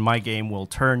 and then my game will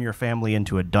turn your family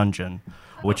into a dungeon.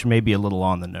 Which may be a little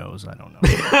on the nose. I don't know.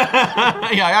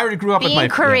 Yeah, I already grew up with my...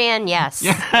 Being Korean, yes.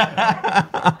 All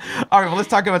right, well, let's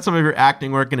talk about some of your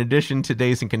acting work. In addition to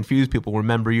Dazed and Confused, people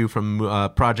remember you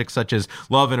from projects such as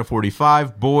Love in a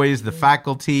 45, Boys, The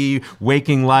Faculty,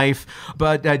 Waking Life.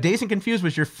 But Dazed and Confused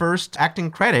was your first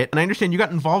acting credit, and I understand you got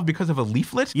involved because of a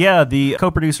leaflet? Yeah, the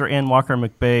co-producer Ann Walker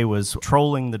McBay was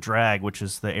trolling the drag, which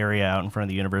is the area out in front of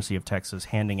the University of Texas,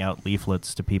 handing out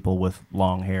leaflets to people with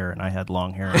long hair, and I had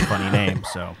long hair and funny names.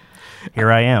 So here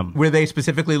I am. Were they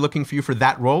specifically looking for you for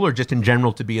that role or just in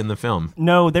general to be in the film?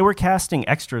 No, they were casting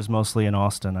extras mostly in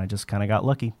Austin. I just kind of got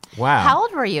lucky. Wow. How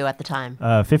old were you at the time?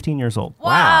 15 years old.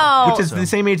 Wow. Which is the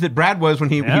same age that Brad was when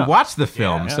he watched the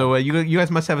film. Yeah. So you guys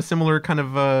must have a similar kind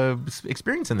of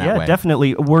experience in that way. Yeah,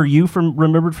 definitely. Were you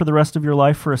remembered for the rest of your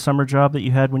life for a summer job that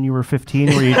you had when you were 15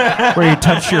 where you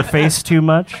touched your face too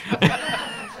much?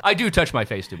 I do touch my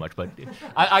face too much, but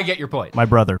I get your point. My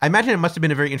brother. I imagine it must have been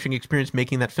a very interesting experience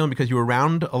making that film because you were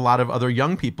around a lot of other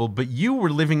young people, but you were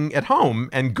living at home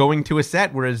and going to a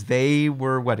set, whereas they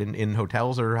were, in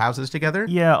hotels or houses together?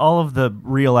 Yeah, all of the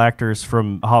real actors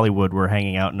from Hollywood were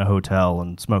hanging out in a hotel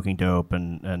and smoking dope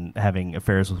and having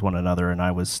affairs with one another, and I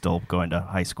was still going to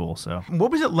high school. So, what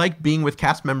was it like being with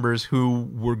cast members who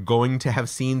were going to have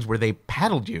scenes where they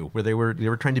paddled you, where they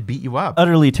were trying to beat you up?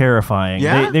 Utterly terrifying.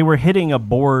 Yeah? They were hitting a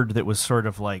board horde that was sort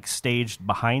of like staged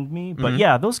behind me. But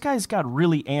yeah, those guys got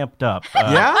really amped up.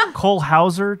 Yeah? Cole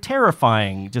Hauser,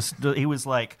 terrifying. He was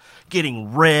like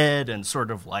getting red and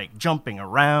sort of like jumping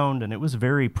around, and it was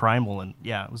very primal, and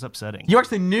yeah, it was upsetting. You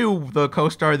actually knew the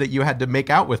co-star that you had to make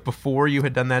out with before you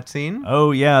had done that scene?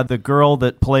 Oh yeah, the girl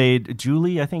that played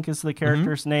Julie, I think is the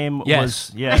character's name. Yes.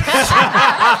 Was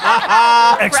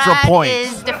extra Brad point.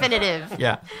 is definitive.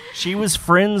 Yeah. She was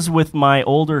friends with my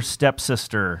older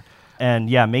stepsister.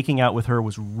 And yeah, making out with her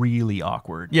was really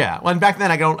awkward. Yeah, well, and back then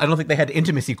I don't think they had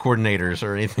intimacy coordinators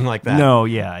or anything like that. No,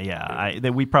 yeah.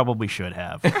 We probably should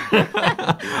have.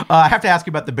 I have to ask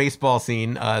you about the baseball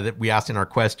scene that we asked in our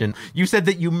question. You said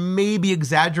that you maybe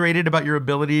exaggerated about your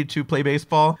ability to play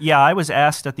baseball. Yeah, I was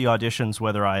asked at the auditions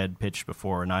whether I had pitched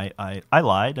before, and I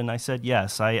lied, and I said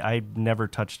yes. I never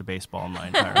touched a baseball in my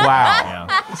entire life. Wow.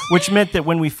 Yeah. Which meant that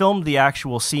when we filmed the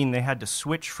actual scene, they had to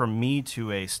switch from me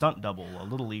to a stunt double, a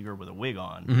little leaguer with a wig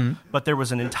on. But there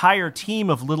was an entire team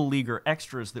of little leaguer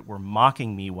extras that were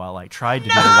mocking me while I tried to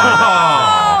do the wind-up.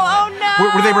 Oh, no.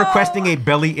 Were they requesting a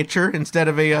belly itcher instead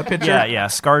of a pitcher? Yeah,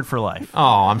 scarred for life.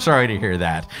 Oh, I'm sorry to hear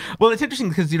that. Well, it's interesting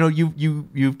because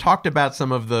you've talked about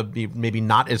some of the maybe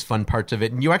not as fun parts of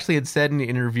it, and you actually had said in an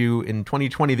interview in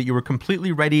 2020 that you were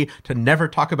completely ready to never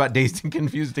talk about Dazed and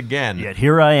Confused again. Yet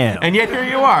here I am. And yet here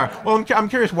you are. Well, I'm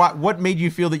curious, what made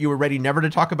you feel that you were ready never to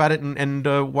talk about it,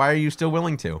 and why are you still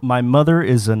willing to? My mother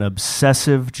is an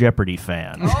obsessive Jeopardy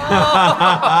fan.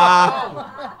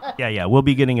 Yeah, we'll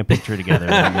be getting a picture together.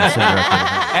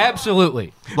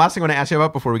 Absolutely. Last thing I want to ask you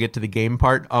about before we get to the game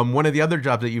part, one of the other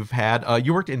jobs that you've had,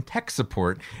 you worked in tech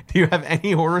support. Do you have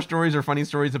any horror stories or funny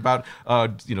stories about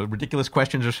ridiculous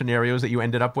questions or scenarios that you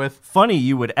ended up with? Funny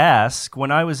you would ask. When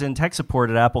I was in tech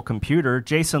support at Apple Computer,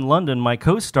 Jason London, my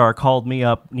co-star, called me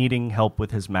up needing help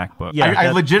with his MacBook. Yeah, I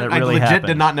legit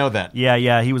did not know that.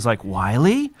 Yeah. He was like,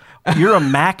 Wiley? You're a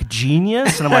Mac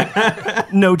genius? And I'm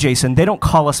like, no, Jason, they don't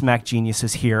call us Mac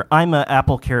geniuses here. I'm an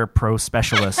Apple Care Pro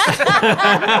specialist.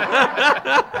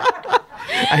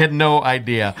 I had no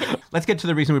idea. Let's get to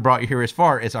the reason we brought you here as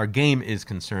far as our game is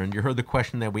concerned. You heard the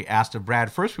question that we asked of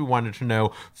Brad. First, we wanted to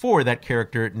know, for that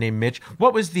character named Mitch,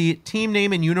 what was the team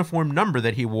name and uniform number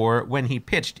that he wore when he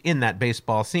pitched in that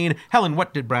baseball scene? Helen,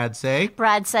 what did Brad say?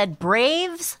 Brad said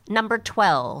Braves number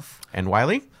 12. And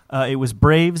Wiley? It was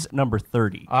Braves number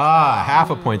 30. Half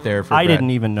a point there for Brad. I didn't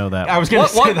even know that. I was going to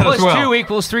say that as well. 1 + 2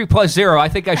 equals 3 + 0. I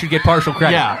think I should get partial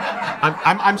credit. Yeah.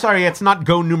 I'm sorry, it's not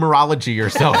go numerology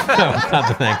yourself. That's not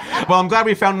the thing. Well, I'm glad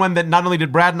we found one that not only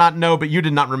did Brad not know, but you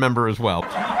did not remember as well.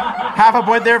 Half a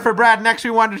point there for Brad. Next, we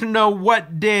wanted to know,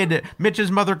 what did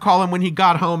Mitch's mother call him when he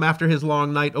got home after his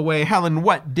long night away? Helen,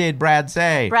 what did Brad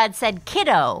say? Brad said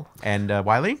kiddo. And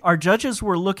Wiley? Our judges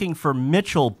were looking for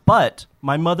Mitchell, but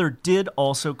my mother did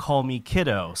also call me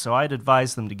kiddo, so I'd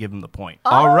advise them to give him the point.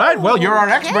 All right. Well, you're our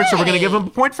expert, so we're going to give him a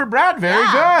Okay. point for Brad. Very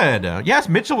good. Yes,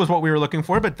 Mitchell was what we were looking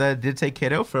for, but did say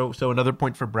kiddo, so another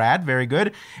point for Brad. Very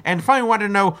good. And finally, we wanted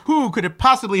to know, who could it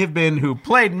possibly have been who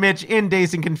played Mitch in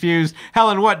Dazed and Confused?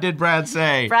 Helen, what did Brad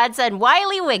say? Brad said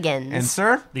Wiley Wiggins. And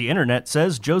sir? The internet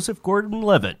says Joseph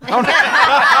Gordon-Levitt.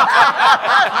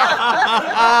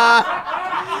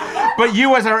 But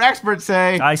you, as our expert,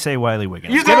 say... I say Wiley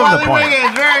Wiggins. You Give say him the Wiley point.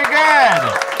 Wiggins. Very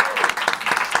good.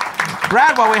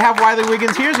 Brad, while we have Wiley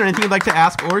Wiggins here, is there anything you'd like to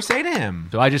ask or say to him?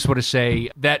 So I just want to say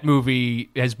that movie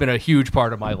has been a huge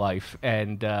part of my life,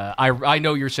 and I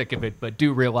know you're sick of it, but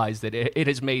do realize that it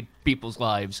has made people's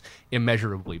lives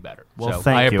immeasurably better. Well, so I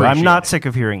thank you. appreciate I'm not it. sick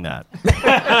of hearing that.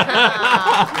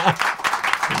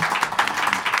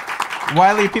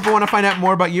 Wiley, if people want to find out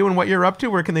more about you and what you're up to,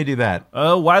 where can they do that?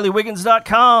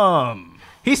 WileyWiggins.com.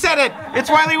 He said it. It's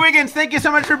Wiley Wiggins. Thank you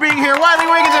so much for being here. Wiley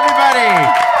Wiggins, everybody.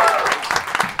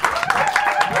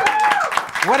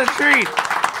 What a treat.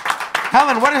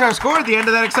 Helen, what is our score at the end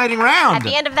of that exciting round? At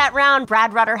the end of that round,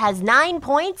 Brad Rutter has 9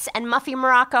 points, and Muffy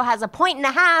Marracco has 1.5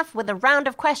 points, with a round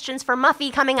of questions for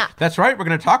Muffy coming up. That's right. We're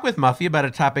going to talk with Muffy about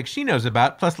a topic she knows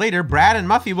about. Plus, later, Brad and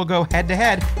Muffy will go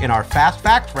head-to-head in our Fast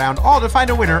Facts round, all to find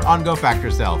a winner on Go Fact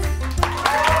Yourself.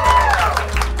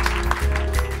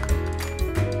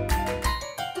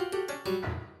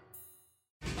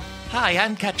 Hi,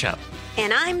 I'm Ketchup.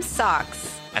 And I'm Socks.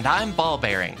 And I'm Ball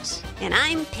Bearings. And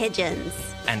I'm Pigeons.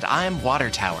 And I'm Water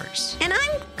Towers. And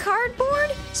I'm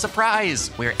Cardboard.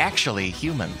 Surprise! We're actually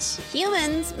humans.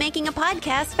 Humans making a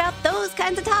podcast about those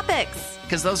kinds of topics.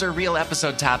 because those are real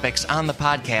episode topics on the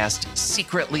podcast,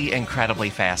 Secretly Incredibly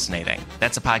Fascinating.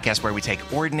 That's a podcast where we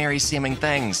take ordinary seeming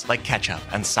things like ketchup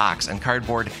and socks and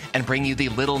cardboard and bring you the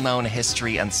little-known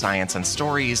history and science and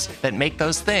stories that make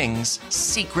those things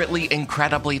secretly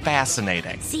incredibly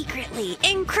fascinating. Secretly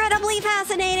incredibly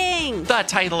fascinating. The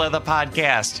title of the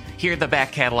podcast. Hear the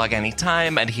back catalog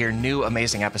anytime and hear new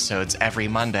amazing episodes every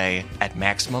Monday at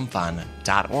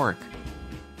MaximumFun.org.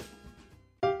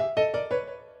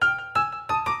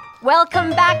 Welcome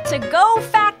back to Go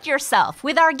Fact Yourself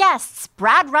with our guests,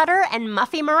 Brad Rutter and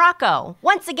Muffy Marracco.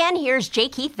 Once again, here's J.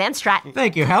 Keith Van Stratton.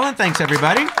 Thank you, Helen. Thanks,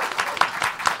 everybody.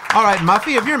 All right,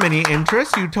 Muffy, of your many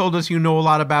interests, you told us you know a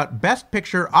lot about Best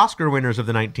Picture Oscar winners of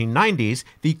the 1990s,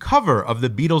 the cover of the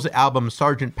Beatles album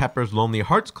Sgt. Pepper's Lonely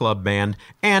Hearts Club Band,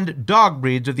 and dog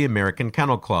breeds of the American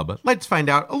Kennel Club. Let's find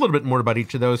out a little bit more about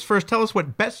each of those. First, tell us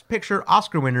what Best Picture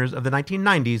Oscar winners of the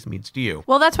 1990s means to you.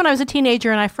 Well, that's when I was a teenager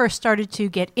and I first started to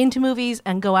get into movies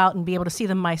and go out and be able to see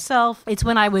them myself. It's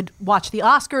when I would watch the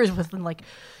Oscars with like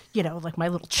my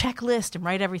little checklist and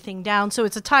write everything down. So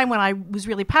it's a time when I was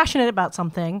really passionate about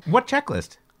something. What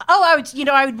checklist? Oh,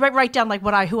 I would write down like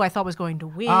who I thought was going to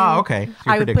win. Oh, okay.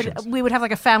 So we would have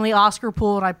like a family Oscar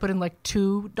pool, and I put in like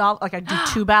 $2, like I'd do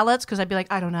 2 ballots because I'd be like,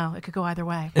 I don't know, it could go either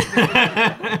way.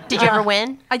 Did you ever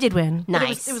win? I did win.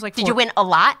 Nice. It was like did you win a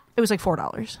lot? It was like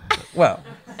 $4. Well,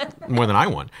 more than I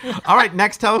won. All right,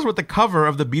 next, tell us what the cover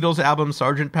of the Beatles album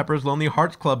Sgt. Pepper's Lonely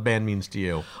Hearts Club Band means to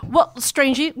you. Well,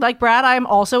 strangely, like Brad, I am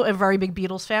also a very big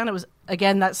Beatles fan. It was,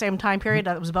 again, that same time period.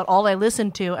 That was about all I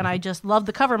listened to, and I just loved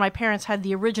the cover. My parents had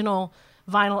the original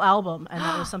vinyl album, and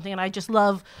that was something, and I just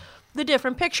love the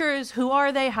different pictures, who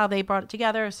are they, how they brought it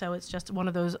together. So it's just one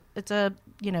of those, it's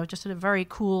just a very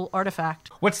cool artifact.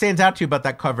 What stands out to you about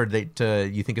that cover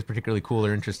that you think is particularly cool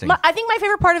or interesting? I think my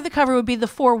favorite part of the cover would be the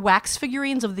 4 wax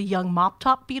figurines of the young Mop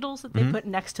Top Beatles that they put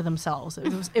next to themselves.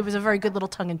 It was a very good little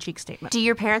tongue-in-cheek statement. Do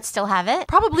your parents still have it?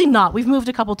 Probably not. We've moved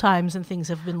a couple times and things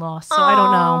have been lost, so I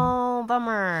don't know. Oh,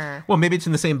 bummer. Well, maybe it's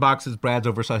in the same box as Brad's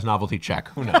oversized novelty check.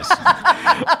 Who knows?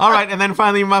 All right, and then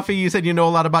finally, Muffy, you said you know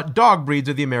a lot about dog breeds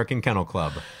of the American Kennel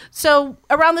Club. So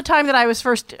around the time that I was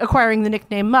first acquiring the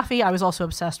nickname Muffy, I was also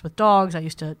obsessed with dogs.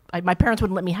 My parents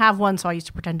wouldn't let me have one, so I used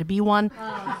to pretend to be one.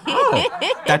 Oh,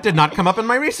 that did not come up in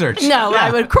my research. No,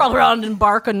 I would crawl around and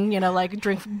bark and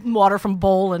drink water from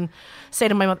bowl and say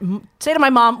to my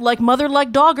mom, like mother,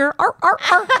 like dogger, arr, arr,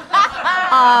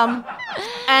 arr.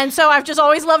 And so I've just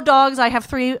always loved dogs. I have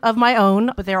 3 of my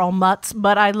own, but they're all mutts.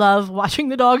 But I love watching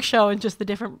the dog show and just the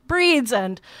different breeds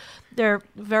and their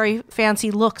very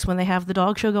fancy looks when they have the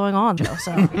dog show going on, Joe.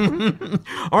 So.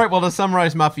 All right, well, to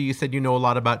summarize, Muffy, you said you know a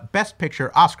lot about Best Picture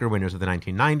Oscar winners of the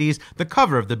 1990s, the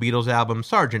cover of the Beatles album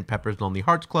Sgt. Pepper's Lonely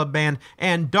Hearts Club Band,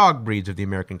 and dog breeds of the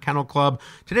American Kennel Club.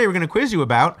 Today we're going to quiz you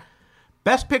about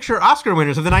Best Picture Oscar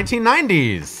winners of the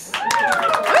 1990s.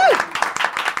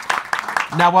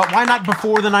 Now, why not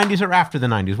before the 90s or after the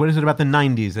 90s? What is it about the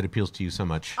 90s that appeals to you so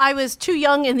much? I was too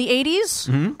young in the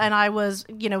 80s, and I was,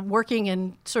 working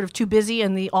and sort of too busy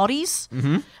in the aughties.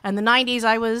 And the 90s,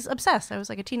 I was obsessed. I was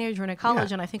like a teenager in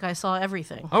college, and I think I saw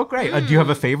everything. Oh, great. Do you have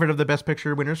a favorite of the Best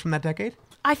Picture winners from that decade?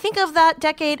 I think of that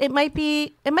decade, it might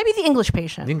be The English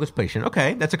Patient. The English Patient.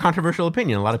 Okay, that's a controversial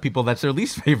opinion. A lot of people, that's their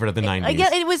least favorite of the 90s. Yeah,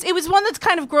 it was one that's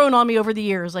kind of grown on me over the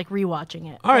years, like rewatching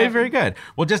it. All right, very good.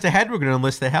 Well, just ahead, we're going to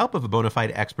enlist the help of a bona fide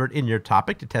expert in your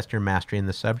topic to test your mastery in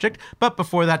the subject. But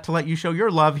before that, to let you show your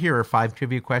love, here are 5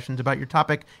 trivia questions about your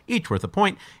topic, each worth a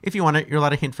point. If you want it, you're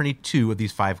allowed a hint for any 2 of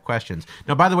these 5 questions.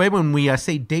 Now, by the way, when we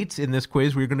say dates in this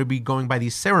quiz, we're going to be going by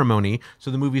the ceremony, so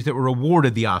the movies that were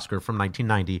awarded the Oscar from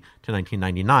 1990 to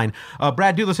 1999.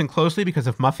 Brad, do listen closely, because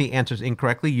if Muffy answers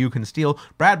incorrectly, you can steal.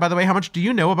 Brad, by the way, how much do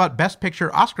you know about Best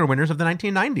Picture Oscar winners of the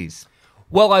 1990s?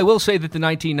 Well, I will say that the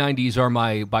 1990s are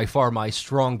by far my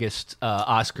strongest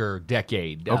Oscar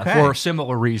decade, for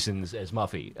similar reasons as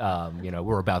Muffy.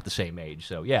 We're about the same age.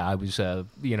 So, yeah, I was,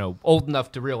 old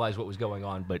enough to realize what was going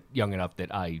on, but young enough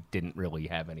that I didn't really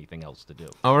have anything else to do.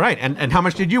 All right. And how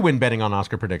much did you win betting on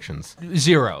Oscar predictions?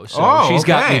 0. So she's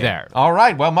got me there. All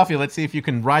right. Well, Muffy, let's see if you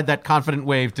can ride that confident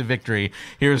wave to victory.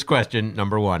 Here's question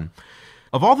number 1.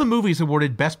 Of all the movies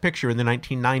awarded Best Picture in the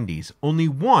 1990s, only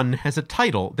one has a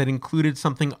title that included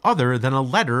something other than a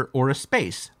letter or a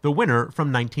space, the winner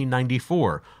from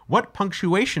 1994. What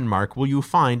punctuation mark will you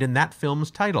find in that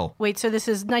film's title? Wait, so this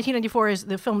is 1994 is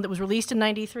the film that was released in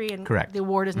 93, and correct. The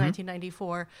award is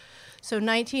 1994. So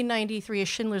 1993 is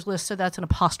Schindler's List, so that's an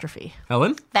apostrophe.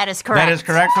 Helen? That is correct. That is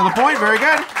correct for the point. Very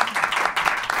good.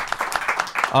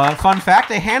 Fun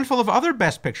fact, a handful of other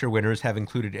Best Picture winners have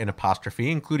included an apostrophe,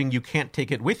 including You Can't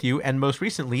Take It With You, and most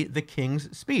recently, The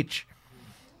King's Speech.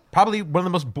 probably one of the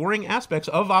most boring aspects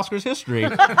of Oscars history,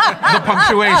 the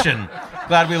punctuation.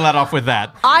 Glad we let off with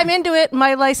that. I'm into it.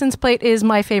 My license plate is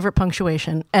my favorite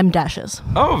punctuation, M dashes.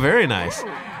 Oh, very nice.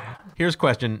 Here's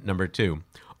question number 2.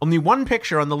 Only one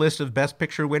picture on the list of Best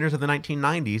Picture winners of the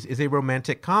 1990s is a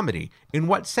romantic comedy. In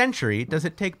what century does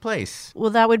it take place?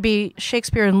 Well, that would be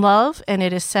Shakespeare in Love, and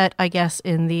it is set, I guess,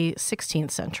 in the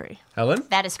 16th century. Helen?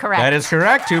 That is correct. That is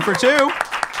correct. 2 for 2.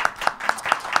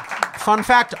 Fun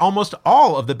fact, almost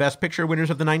all of the Best Picture winners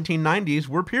of the 1990s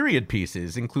were period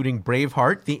pieces, including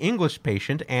Braveheart, The English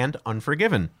Patient, and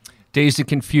Unforgiven. Dazed and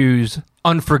Confused,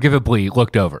 unforgivably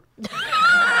looked over.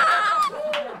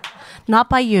 Not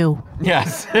by you.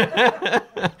 Yes.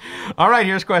 All right,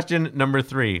 here's question number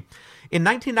 3. In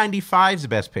 1995's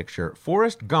Best Picture,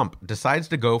 Forrest Gump decides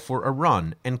to go for a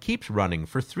run and keeps running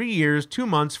for 3 years, 2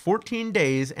 months, 14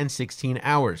 days, and 16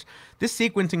 hours. This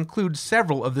sequence includes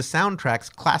several of the soundtrack's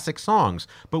classic songs,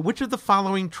 but which of the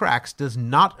following tracks does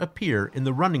not appear in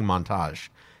the running montage?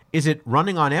 Is it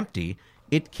Running on Empty,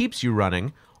 It Keeps You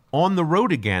Running, On the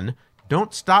Road Again,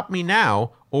 Don't Stop Me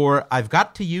Now, or I've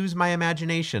Got to Use My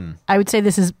Imagination? I would say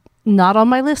this is not on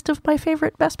my list of my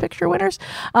favorite Best Picture winners,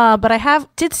 but I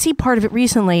did see part of it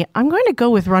recently. I'm going to go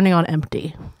with Running on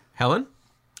Empty. Helen?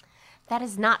 That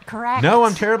is not correct. No,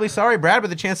 I'm terribly sorry, Brad,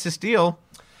 with a chance to steal.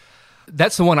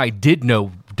 That's the one I did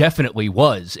know definitely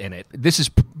was in it. This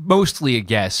is mostly a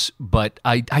guess, but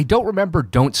I don't remember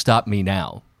Don't Stop Me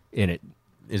Now in it.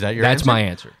 Is that your That's answer? my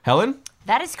answer. Helen?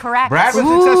 That is correct. Brad with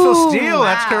successful steal. Wow.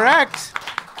 That's correct.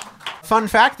 Fun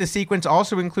fact, the sequence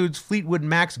also includes Fleetwood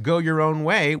Mac's Go Your Own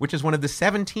Way, which is one of the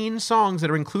 17 songs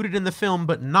that are included in the film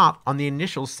but not on the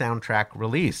initial soundtrack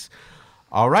release.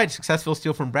 All right, successful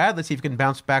steal from Brad. Let's see if you can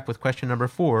bounce back with question number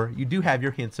 4. You do have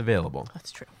your hints available.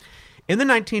 That's true. In the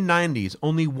 1990s,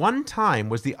 only one time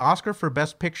was the Oscar for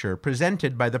Best Picture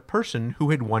presented by the person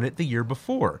who had won it the year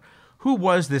before. Who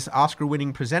was this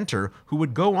Oscar-winning presenter who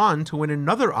would go on to win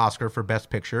another Oscar for Best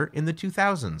Picture in the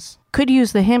 2000s? Could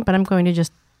use the hint, but I'm going to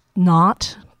just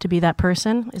not to be that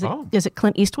person. Is it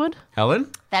Clint Eastwood?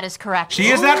 Helen? That is correct. She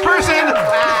is that person!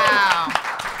 Wow.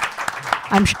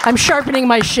 I'm sharpening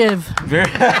my shiv. Look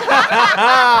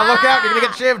out, you're going to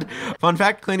get shivved. Fun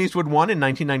fact, Clint Eastwood won in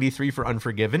 1993 for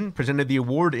Unforgiven, presented the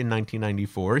award in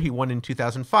 1994. He won in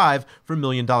 2005 for $1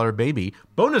 Million Baby.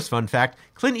 Bonus fun fact,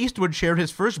 Clint Eastwood shared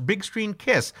his first big screen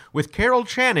kiss with Carol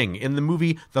Channing in the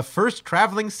movie The First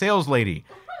Traveling Saleslady.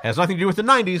 Has nothing to do with the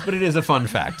 90s, but it is a fun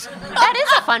fact. That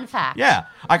is a fun fact. Yeah,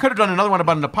 I could have done another one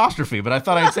about an apostrophe, but I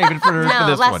thought I'd save it for, No, for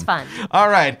this less one. fun. All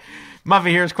right,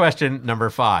 Muffy, here's question number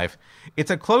 5.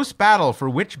 It's a close battle for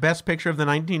which Best Picture of the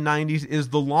 1990s is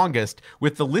the longest,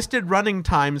 with the listed running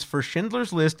times for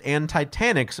Schindler's List and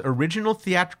Titanic's original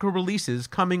theatrical releases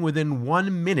coming within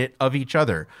 1 minute of each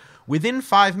other. Within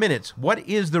 5 minutes, what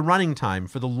is the running time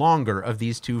for the longer of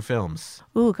these two films?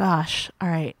 Ooh, gosh. All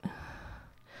right.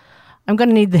 I'm going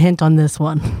to need the hint on this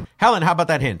one. Helen, how about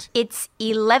that hint? It's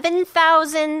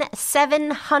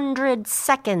 11,700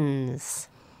 seconds.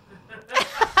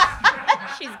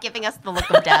 She's giving us the look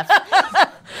of death.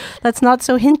 That's not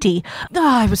so hinty.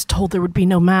 I was told there would be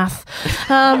no math.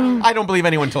 I don't believe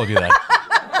anyone told you that.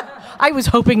 I was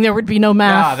hoping there would be no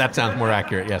math. That sounds more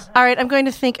accurate, yes. All right, I'm going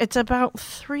to think it's about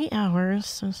 3 hours.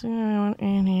 So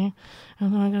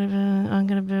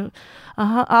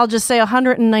I'll just say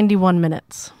 191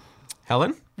 minutes.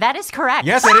 Helen? That is correct.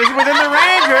 Yes, it is within the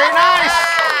range. Very nice.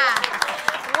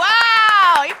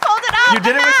 Wow, you pulled it out. You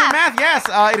did it with some math, yes.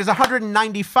 It is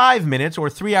 195 minutes, or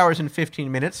 3 hours and 15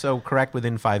 minutes, so correct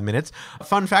within 5 minutes.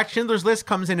 Fun fact, Schindler's List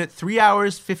comes in at 3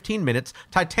 hours, 15 minutes.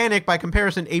 Titanic, by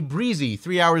comparison, a breezy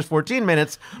 3 hours, 14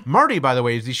 minutes. Marty, by the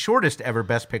way, is the shortest ever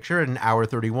Best Picture at 1 hour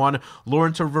 31.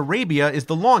 Lawrence of Arabia is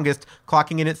the longest,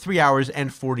 clocking in at 3 hours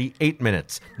and 48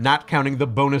 minutes, not counting the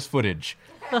bonus footage.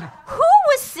 Who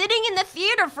was sitting in the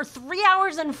theater for 3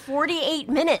 hours and 48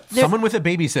 minutes? Someone with a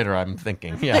babysitter, I'm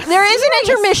thinking. Yeah. There is an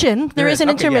intermission. There is an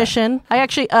intermission. Yeah. I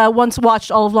actually once watched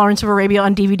all of Lawrence of Arabia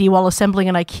on DVD while assembling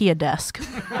an IKEA desk.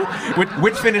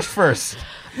 Which finished first?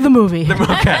 The movie.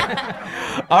 Okay.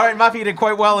 All right, Muffy, you did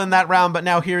quite well in that round, but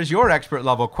now here's your expert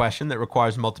level question that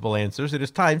requires multiple answers. It is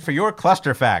time for your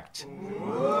cluster fact.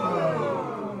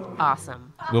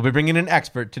 Awesome. We'll be bringing an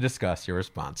expert to discuss your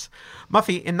response.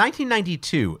 Muffy, in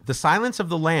 1992, The Silence of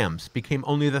the Lambs became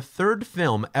only the 3rd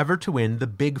film ever to win the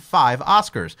Big 5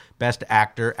 Oscars, Best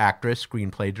Actor, Actress,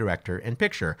 Screenplay, Director, and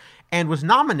Picture, and was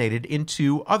nominated in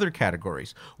 2 other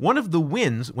categories. One of the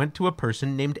wins went to a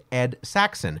person named Ed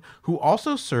Saxon, who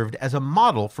also served as a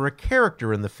model for a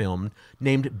character in the film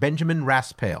named Benjamin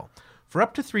Raspail. For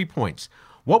up to 3 points,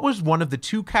 what was one of the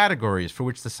 2 categories for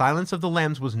which The Silence of the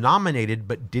Lambs was nominated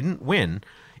but didn't win?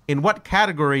 In what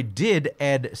category did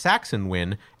Ed Saxon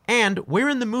win? And where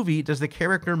in the movie does the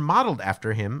character modeled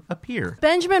after him appear?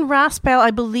 Benjamin Raspail,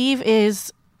 I believe,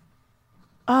 is...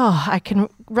 Oh, I can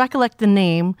recollect the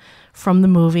name from the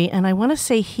movie, and I want to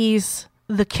say he's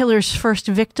the killer's first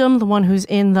victim, the one who's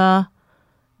in the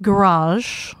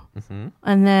garage. Mm-hmm.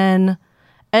 And then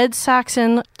Ed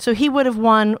Saxon, so he would have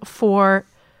won for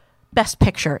Best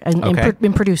Picture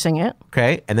in producing it.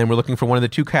 Okay, and then we're looking for one of the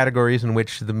two categories in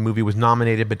which the movie was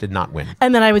nominated but did not win.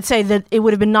 And then I would say that it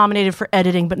would have been nominated for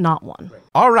editing but not won.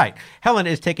 All right. Helen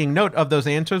is taking note of those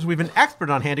answers. We have an expert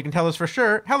on hand who can tell us for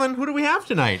sure. Helen, who do we have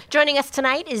tonight? Joining us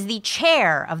tonight is the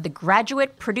chair of the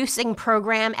graduate producing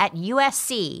program at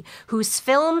USC, whose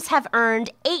films have earned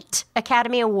 8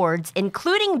 Academy Awards,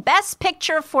 including Best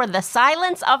Picture for The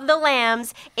Silence of the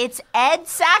Lambs. It's Ed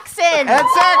Saxon. Ed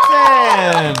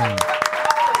Saxon!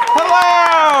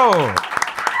 Hello!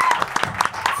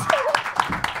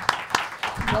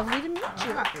 Lovely to meet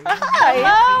you.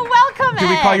 Hello, welcome, Do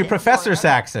we call you Ed. Professor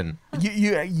Saxon?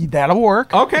 That'll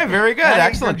work. Okay, very good.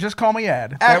 Excellent. Just call me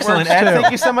Ed. Excellent. That Ed, works, too.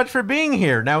 thank you so much for being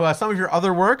here. Now, some of your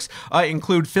other works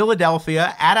include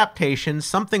Philadelphia, Adaptation,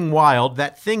 Something Wild,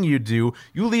 That Thing You Do,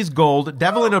 Yuli's Gold,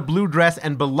 Devil in a Blue Dress,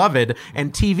 and Beloved,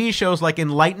 and TV shows like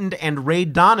Enlightened and Ray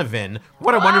Donovan.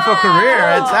 What a wonderful career,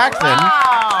 Ed Saxon.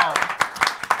 Wow.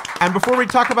 And before we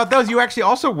talk about those, you actually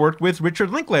also worked with Richard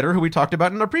Linklater, who we talked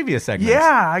about in our previous segment.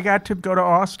 Yeah, I got to go to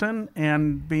Austin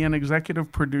and be an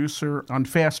executive producer on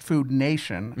Fast Food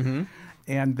Nation. Mm-hmm.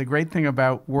 And the great thing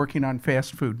about working on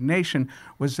Fast Food Nation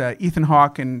was Ethan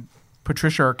Hawke and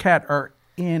Patricia Arquette are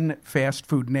in Fast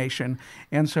Food Nation.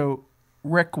 And so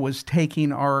Rick was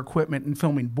taking our equipment and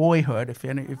filming Boyhood,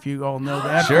 if you all know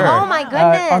that. Sure. Oh, my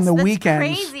goodness. On the That's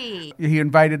weekends. crazy. He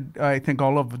invited, I think,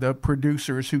 all of the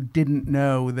producers who didn't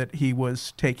know that he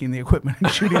was taking the equipment and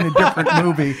shooting a different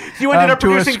movie. You ended up to a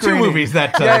producing 2 screening. movies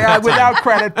that Yeah, that without time.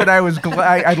 credit, but I was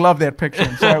I love that picture,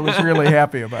 so I was really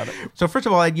happy about it. So first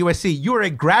of all, at USC, you are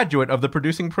a graduate of the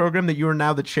producing program that you are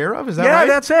now the chair of. Is that Yeah, right?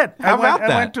 that's it. How about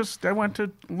that? I went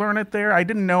to learn it there. I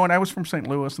didn't know it. I was from St.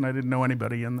 Louis, and I didn't know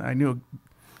anybody, and I knew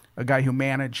a guy who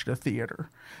managed a theater.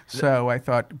 So I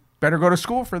thought, better go to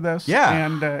school for this. Yeah.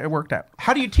 And it worked out.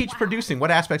 How do you teach producing?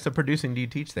 What aspects of producing do you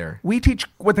teach there? We teach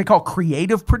what they call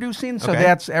creative producing. So Okay.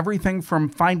 that's everything from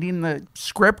finding the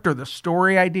script or the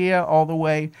story idea all the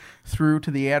way through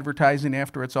to the advertising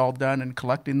after it's all done and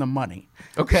collecting the money.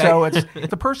 Okay. So it's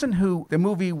the person who the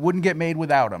movie wouldn't get made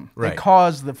without them. Right. They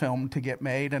caused the film to get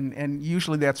made. And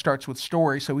usually that starts with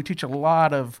story. So we teach a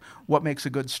lot of what makes a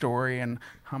good story and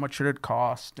how much should it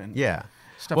cost and Yeah.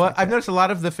 stuff Well, like that. I've noticed a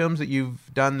lot of the films that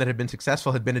you've done that have been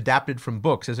successful have been adapted from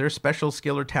books. Is there a special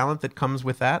skill or talent that comes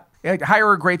with that?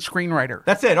 Hire a great screenwriter.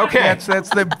 That's it. Okay. That's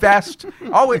the best.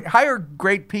 Always hire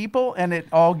great people, and it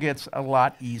all gets a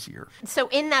lot easier. So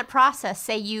in that process,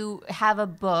 say you have a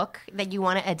book that you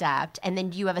want to adapt, and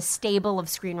then you have a stable of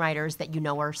screenwriters that you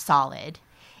know are solid,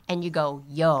 and you go,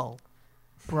 yo,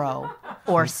 bro,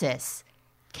 or sis,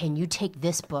 can you take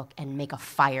this book and make a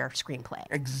fire screenplay?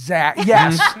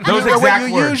 Yes. Those What exact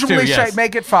you words, usually too, yes. say,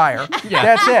 make it fire.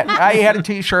 That's it. I had a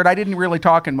T-shirt. I didn't really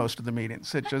talk in most of the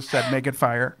meetings. It just said, make it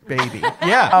fire, baby.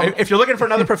 Yeah. If you're looking for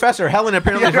another professor, Helen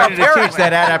apparently is ready to apparently. teach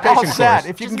that adaptation All course. set.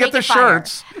 If you Just can get make the it fire.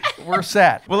 shirts, we're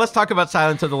set. Well, let's talk about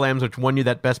Silence of the Lambs, which won you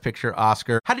that Best Picture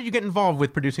Oscar. How did you get involved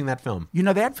with producing that film? You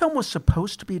know, that film was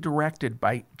supposed to be directed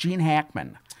by Gene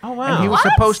Hackman. Oh, wow. And he was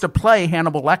supposed to play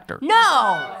Hannibal Lecter.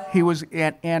 No! He was,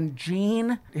 and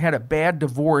Gene had a bad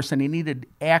divorce and he needed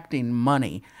acting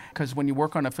money because when you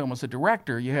work on a film as a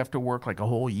director, you have to work like a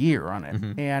whole year on it.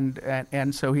 Mm-hmm.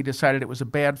 And so he decided it was a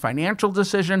bad financial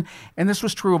decision. And this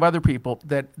was true of other people,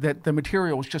 that the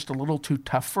material was just a little too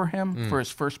tough for him for his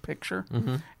first picture.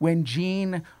 Mm-hmm. When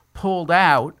Gene pulled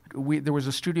out, there was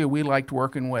a studio we liked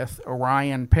working with,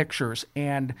 Orion Pictures,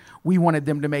 and we wanted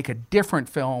them to make a different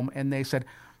film. And they said,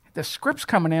 the script's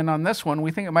coming in on this one.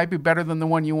 We think it might be better than the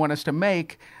one you want us to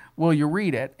make. Will you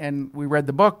read it? And we read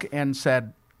the book and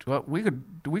said, well, we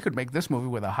could make this movie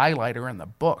with a highlighter in the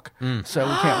book. So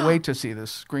we can't wait to see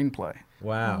this screenplay.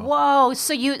 Wow. Whoa.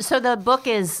 So the book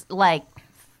is like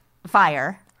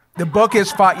fire. The book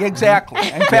is fine. Exactly.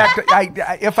 In fact,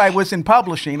 if I was in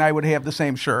publishing, I would have the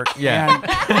same shirt. Yeah.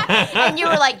 And you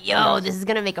were like, yo, this is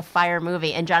going to make a fire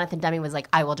movie. And Jonathan Demme was like,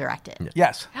 I will direct it.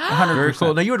 Yes. 100%. Very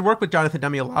cool. Now, you had worked with Jonathan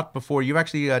Demme a lot before. You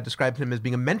actually described him as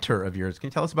being a mentor of yours. Can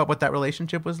you tell us about what that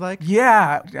relationship was like?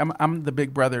 Yeah. I'm the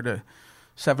big brother to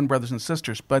 7 brothers and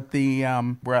sisters, but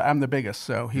I'm the biggest,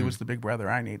 so he was the big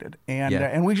brother I needed. And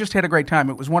and we just had a great time.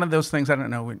 It was one of those things, I don't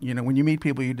know, when you meet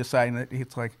people, you decide that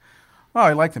it's like, oh,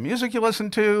 I like the music you listen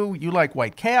to. You like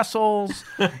White Castles,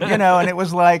 and it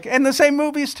was like, and the same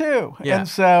movies too. Yeah. And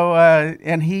so,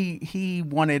 and he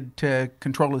wanted to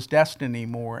control his destiny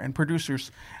more. And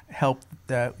producers help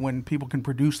that when people can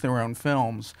produce their own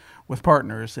films with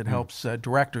partners, it helps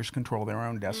directors control their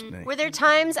own destiny. Were there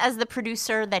times as the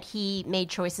producer that he made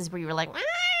choices where you were like, I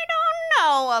don't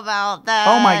know about that?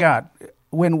 Oh my God.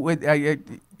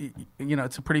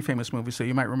 It's a pretty famous movie, so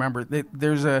you might remember.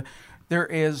 There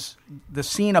is the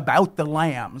scene about the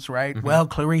lambs, right? Mm-hmm. Well,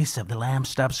 Clarissa, the lamb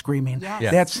stopped screaming. Yes.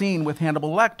 Yeah. That scene with Hannibal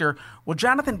Lecter. Well,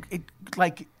 Jonathan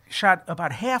shot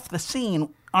about half the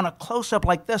scene on a close-up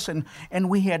like this, and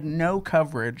we had no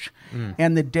coverage.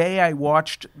 And the day I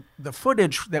watched the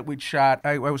footage that we'd shot,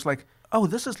 I was like, oh,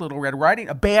 this is Little Red Riding,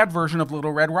 a bad version of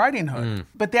Little Red Riding Hood.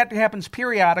 But that happens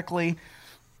periodically,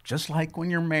 just like when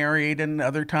you're married and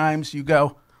other times you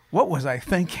go, what was I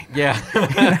thinking? Yeah.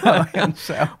 And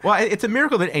so, well, it's a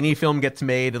miracle that any film gets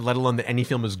made, let alone that any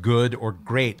film is good or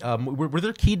great. Were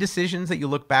there key decisions that you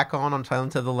look back on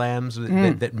Silence of the Lambs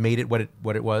that made it what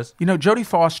it was? Jodie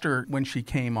Foster, when she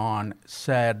came on,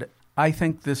 said, I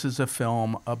think this is a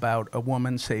film about a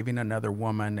woman saving another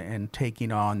woman and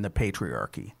taking on the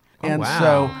patriarchy.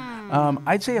 So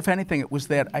I'd say, if anything, it was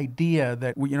that idea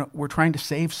that we're trying to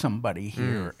save somebody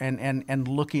here, and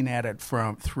looking at it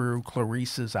through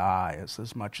Clarissa's eyes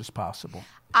as much as possible.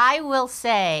 I will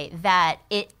say that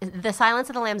The Silence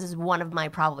of the Lambs is one of my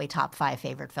probably top 5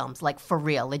 favorite films, like for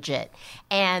real, legit.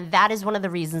 And that is one of the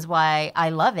reasons why I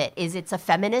love it, is it's a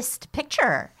feminist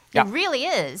picture. Yeah. It really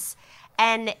is.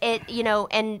 And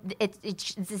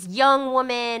it's this young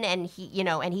woman, and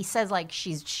he says like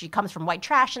she comes from white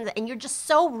trash, and you're just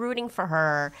so rooting for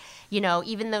her,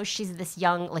 even though she's this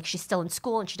young, like she's still in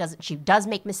school and she does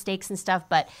make mistakes and stuff,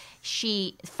 but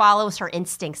she follows her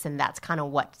instincts, and that's kind of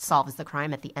what solves the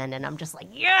crime at the end. And I'm just like,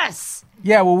 yes.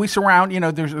 Yeah, well, we surround,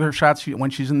 there's shots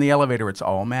when she's in the elevator, it's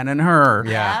all men and her.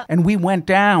 Yeah. And we went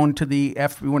down to the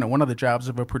FBI. One of the jobs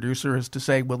of a producer is to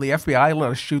say, will the FBI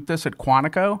let us shoot this at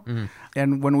Quantico? Mm-hmm.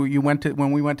 And when we went to the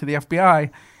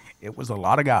FBI, it was a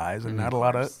lot of guys and not a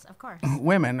lot of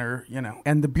women,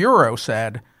 And the Bureau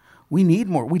said, we need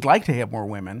more. We'd like to have more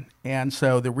women. And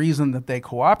so the reason that they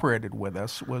cooperated with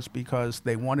us was because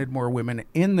they wanted more women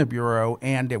in the Bureau,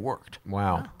 and it worked.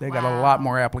 Wow. They got a lot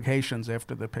more applications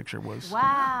after the picture was.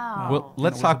 Wow. Well,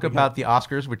 let's talk about the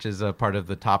Oscars, which is a part of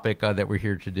the topic that we're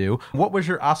here to do. What was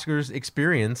your Oscars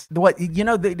experience?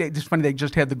 It's funny, they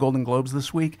just had the Golden Globes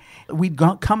this week. We'd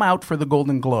come out for the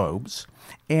Golden Globes,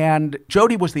 and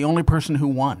Jodie was the only person who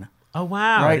won. Oh,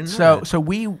 wow. Right. So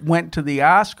we went to the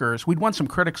Oscars. We'd won some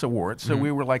critics awards, so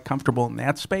we were like comfortable in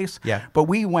that space. Yeah. But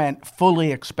we went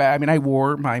fully I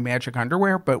wore my magic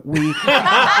underwear, but we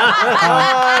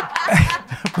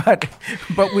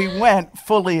but we went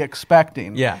fully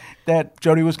expecting that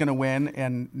Jodie was going to win,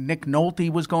 and Nick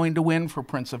Nolte was going to win for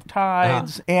Prince of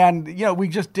Tides. And we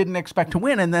just didn't expect to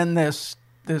win, and then this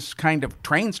kind of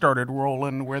train started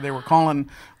rolling where they were calling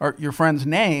your friends'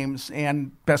 names,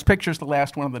 and Best Picture's the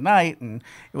last one of the night, and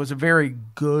it was a very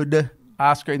good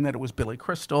Oscar in that it was Billy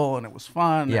Crystal and it was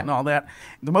fun and all that.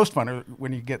 The most fun are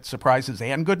when you get surprises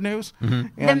and good news. Mm-hmm.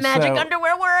 And the magic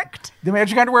underwear worked. The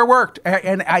magic underwear worked,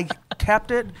 and I kept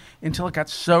it until it got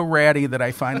so ratty that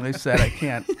I finally said I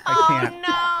can't.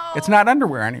 No. It's not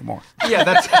underwear anymore. Yeah,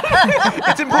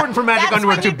 it's important for magic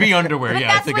underwear to be underwear.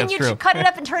 Yeah, I think that's true. That's when you cut it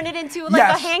up and turn it into like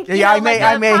a hanky. Yeah, I may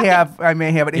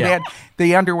have it. It had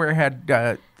the underwear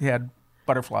had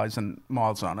butterflies and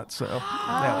moths on it, so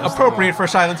that was appropriate for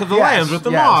Silence of the Lambs with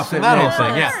the moths and that whole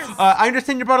thing. Yeah, I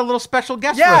understand you brought a little special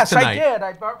guest for us tonight. Yes, I did.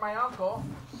 I brought my uncle.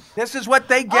 This is what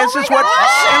they. An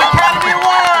Academy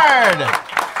Award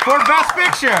for Best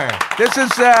Picture. This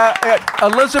is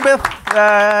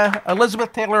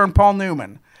Elizabeth Taylor and Paul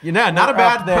Newman. Not a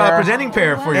bad presenting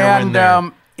pair for your win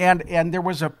there. And there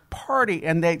was a party,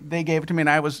 and they gave it to me, and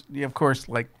I was, of course,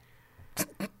 like,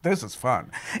 this is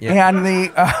fun. Yeah. And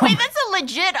wait, that's a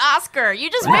legit Oscar. You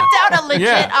just whipped out a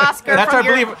legit Oscar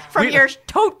from your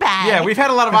tote bag. Yeah, we've had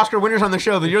a lot of Oscar winners on the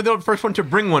show. You're the first one to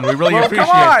bring one. We really appreciate come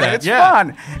on, that. It's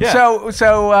fun.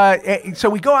 Yeah. So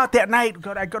we go out that night.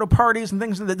 I go to parties and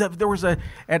things. There was at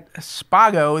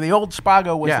Spago. The old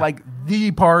Spago was like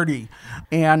the party,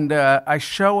 and I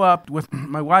show up with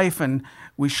my wife, and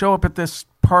we show up at this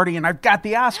party, and I've got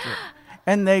the Oscar,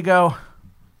 and they go,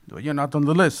 "You're not on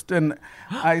the list," and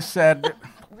I said,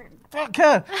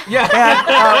 "Okay."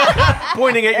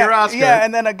 Pointing at your Oscar. Yeah,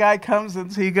 and then a guy comes and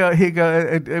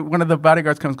one of the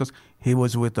bodyguards comes and goes, He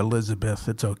was with Elizabeth.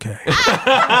 It's okay.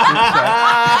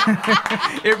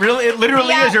 It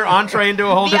literally is your entree into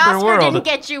a whole different Oscar world. didn't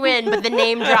get you in, but the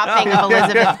name dropping of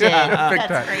Elizabeth did. Big That's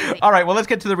time. crazy. All right, well, let's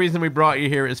get to the reason we brought you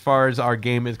here as far as our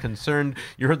game is concerned.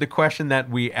 You heard the question that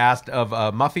we asked of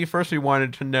Muffy. First, we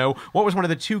wanted to know what was one of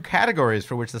the 2 categories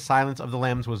for which The Silence of the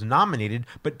Lambs was nominated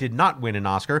but did not win an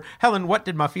Oscar. Helen, what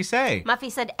did Muffy say?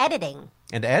 Muffy said editing.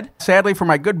 And Ed? Sadly, for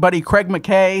my good buddy Craig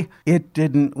McKay, it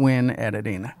didn't win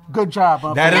editing. Good job,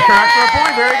 Muffy. That is correct for a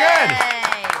point. Very good.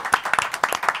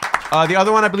 The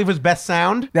other one, I believe, was Best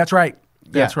Sound. That's right.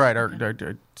 Yes. That's right. Our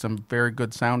some very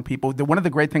good sound people. One of the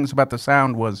great things about the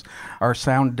sound was our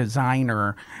sound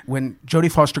designer. When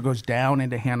Jodie Foster goes down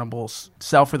into Hannibal's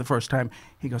cell for the first time,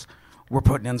 he goes, "We're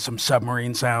putting in some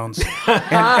submarine sounds,"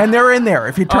 and they're in there.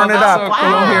 If you turn it up, so cool.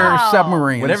 you'll hear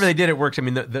submarines. Whatever they did, it works. I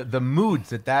mean, the moods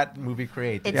that movie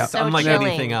creates, It's so unlike chilling.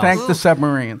 anything else. Thank the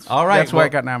submarines. All right. That's why I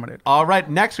got nominated. All right.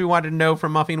 Next, we wanted to know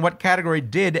from Muffy, in what category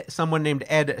did someone named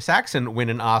Ed Saxon win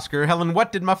an Oscar? Helen,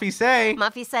 what did Muffy say?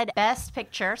 Muffy said Best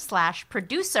Picture /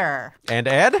 Producer. And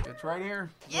Ed? It's right here.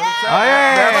 Yeah.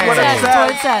 That's what it That's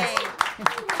what it says. says.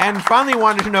 And finally,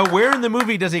 wanted to know where in the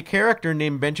movie does a character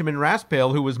named Benjamin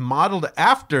Raspail, who was modeled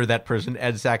after that person,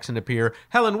 Ed Saxon, appear?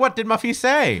 Helen, what did Muffy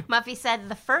say? Muffy said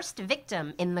the first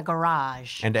victim in the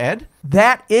garage. And Ed?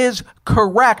 That is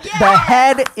correct. Yeah! The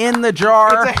head in the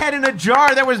jar. It's a head in a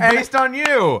jar that was based on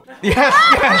you. Yes,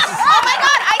 yes. Oh my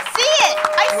God, I see it.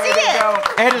 I see it.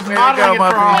 Ed is modeling it for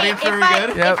our Muffy. audience. Very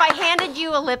good. Yep. If I handed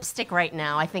you a lipstick right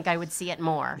now, I think I would see it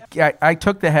more. I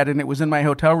took the head and it was in my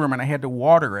hotel room and I had to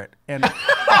water it. And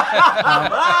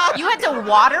You had to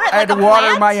water it I had like to a water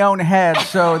plant? my own head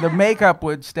so the makeup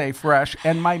would stay fresh.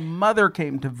 And my mother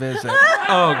came to visit.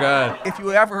 Oh, God. If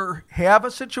you ever have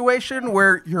a situation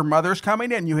where your mother's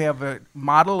coming and you have a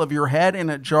model of your head in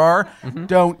a jar,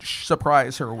 don't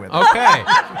surprise her with it. Okay.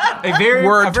 A very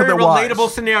Word to the wise. relatable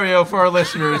scenario for our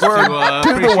listeners Word to to the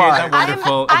appreciate wise. that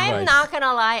wonderful I'm advice. not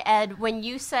gonna lie, Ed. When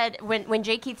you said when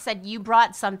Jay Keith said you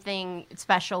brought something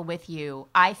special with you,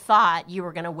 I thought you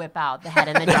were gonna whip out the head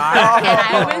in the jar, and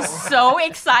I was so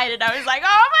excited. I was like,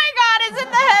 "Oh my God, is it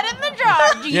the head in the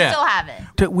jar? Do you still have it?"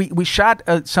 We shot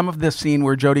some of this scene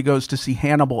where Jodie goes to see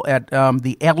Hannibal at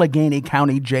the Allegheny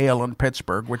County Jail in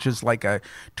Pittsburgh, which is like a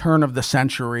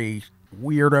turn-of-the-century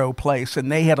weirdo place,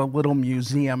 and they had a little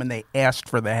museum, and they asked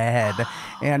for the head.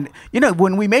 And,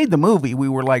 when we made the movie, we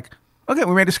were like, okay,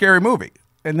 we made a scary movie.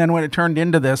 And then when it turned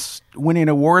into this winning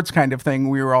awards kind of thing,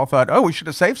 we were all thought, oh, we should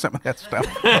have saved some of that stuff.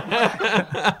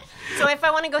 So if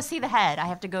I want to go see the head, I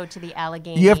have to go to the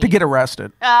Allegheny. You have to get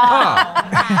arrested.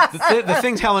 The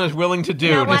things Helen is willing to do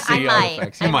You know to what? see I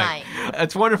artifacts. might. You might.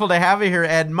 It's wonderful to have you here,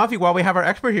 Ed. Muffy, while we have our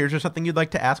expert here, is there something you'd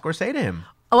like to ask or say to him?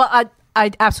 Well,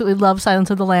 I absolutely love Silence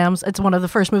of the Lambs. It's one of the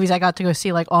first movies I got to go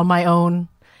see like on my own,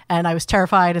 and I was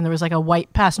terrified. And there was like a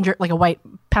white passenger, like a white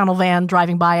panel van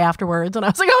driving by afterwards, and I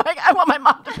was like, oh my God, I want my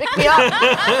mom to pick me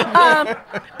up.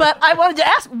 But I wanted to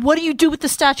ask, what do you do with the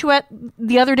statuette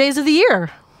the other days of the year?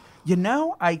 I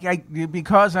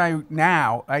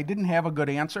didn't have a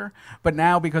good answer, but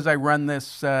now because I run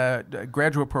this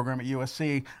graduate program at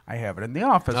USC, I have it in the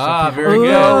office. Very good.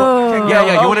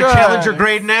 Yeah. You want to challenge your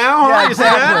grade now? Yeah, You say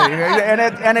that?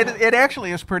 exactly. and it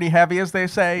actually is pretty heavy, as they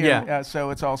say. Yeah. And, so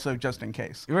it's also just in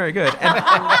case. Very good.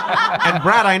 And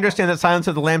Brad, I understand that Silence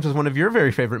of the Lambs is one of your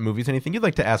very favorite movies. Anything you'd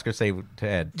like to ask or say to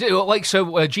Ed?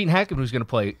 Gene Hackman was going to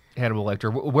play Hannibal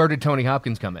Lecter. Where did Tony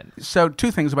Hopkins come in? So 2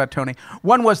 things about Tony.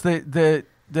 One was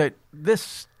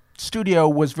this studio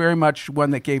was very much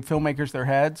one that gave filmmakers their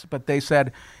heads, but they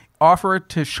said offer it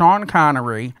to Sean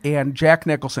Connery and Jack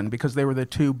Nicholson because they were the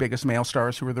 2 biggest male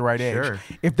stars who were the right age.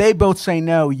 If they both say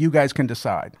no, you guys can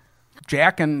decide.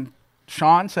 Jack and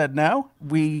Sean said no.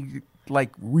 We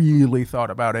really thought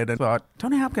about it and thought,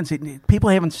 Tony Hopkins, people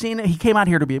haven't seen it. He came out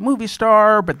here to be a movie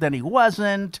star, but then he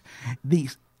wasn't. The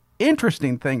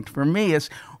interesting thing for me is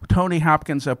Anthony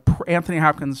Hopkins'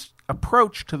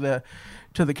 approach to the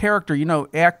character.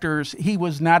 Actors, he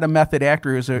was not a method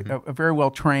actor. He was a very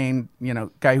well-trained,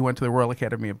 guy who went to the Royal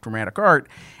Academy of Dramatic Art.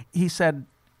 He said,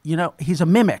 he's a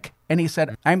mimic. And he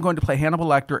said, I'm going to play Hannibal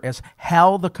Lecter as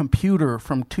Hal the computer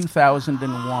from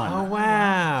 2001. Oh,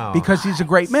 wow. Because he's a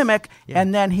great mimic. Yeah.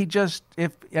 And then he just,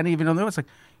 even though it's like,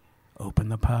 open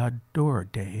the pod door,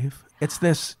 Dave. It's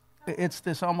this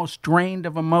almost drained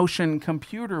of emotion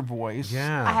computer voice.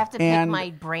 Yeah. I have to pick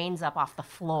my brains up off the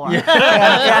floor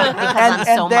Yeah. because I'm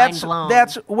so mind blown.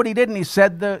 That's what he did, and he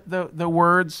said the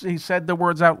words. He said the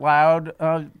words out loud,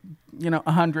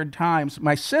 100 times.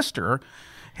 My sister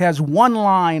has one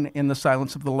line in The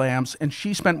Silence of the Lambs, and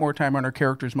she spent more time on her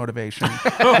character's motivation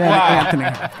than Anthony.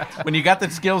 When you got the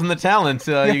skills and the talent,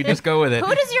 you just go with it.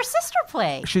 Who does your sister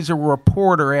play? She's a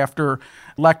reporter after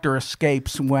Lecter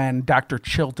escapes when Dr.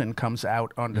 Chilton comes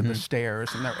out onto the stairs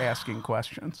and they're asking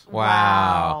questions.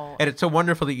 Wow. And it's so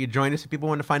wonderful that you joined us. If people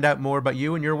want to find out more about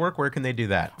you and your work, where can they do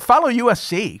that? Follow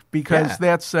USC because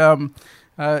that's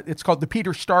it's called the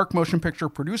Peter Stark Motion Picture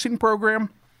Producing Program,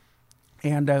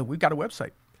 and we've got a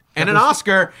website. And an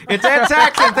Oscar. It's Ed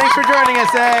Saxon. Thanks for joining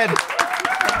us, Ed.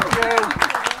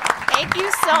 Thank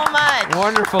you so much.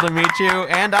 Wonderful to meet you.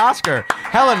 And Oscar.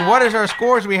 Helen, what is our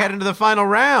score as we head into the final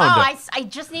round? Oh, I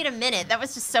just need a minute. That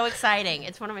was just so exciting.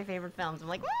 It's one of my favorite films. I'm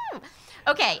like, woo!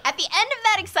 Okay, at the end of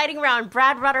that exciting round,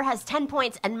 Brad Rutter has 10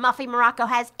 points and Muffy Marracco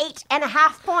has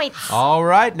 8.5 points. All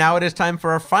right, now it is time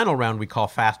for our final round we call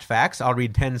Fast Facts. I'll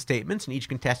read 10 statements, and each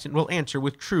contestant will answer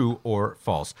with true or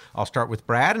false. I'll start with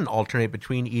Brad and alternate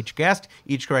between each guest.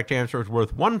 Each correct answer is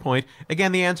worth 1 point.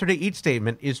 Again, the answer to each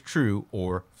statement is true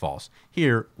or false.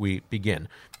 Here we begin.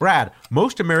 Brad,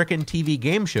 most American TV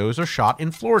game shows are shot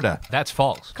in Florida. That's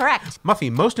false. Correct.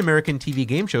 Muffy, most American TV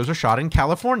game shows are shot in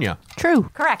California. True.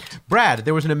 Correct. Brad,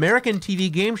 there was an American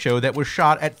TV game show that was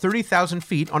shot at 30,000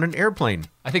 feet on an airplane.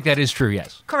 I think that is true,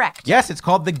 yes. Correct. Yes, it's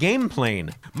called The Game Plane.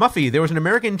 Muffy, there was an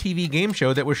American TV game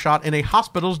show that was shot in a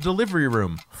hospital's delivery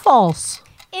room. False.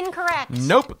 Incorrect.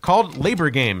 Nope, called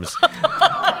Labor Games.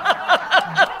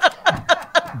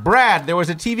 Brad, there was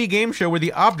a TV game show where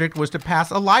the object was to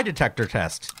pass a lie detector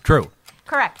test. True.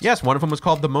 Correct. Yes, one of them was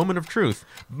called The Moment of Truth.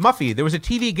 Muffy, there was a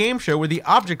TV game show where the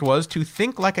object was to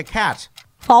think like a cat.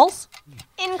 False.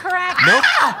 Incorrect. Nope.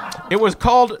 It was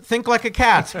called Think Like a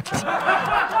Cat.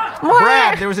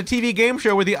 Brad, there was a TV game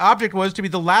show where the object was to be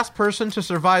the last person to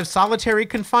survive solitary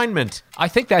confinement. I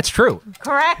think that's true.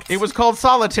 Correct. It was called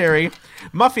Solitary.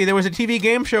 Muffy, there was a TV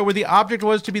game show where the object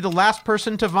was to be the last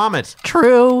person to vomit.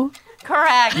 True.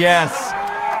 Correct. Yes.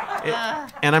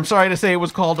 And I'm sorry to say it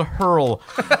was called Hurl.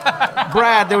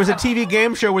 Brad, there was a TV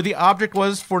game show where the object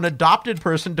was for an adopted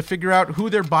person to figure out who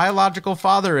their biological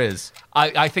father is.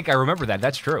 I think I remember that.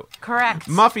 That's true. Correct.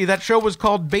 Muffy, that show was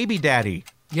called Baby Daddy.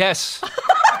 Yes.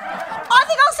 I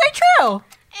think I'll say true.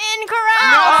 Incorrect.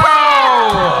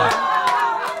 Oh!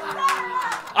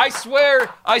 I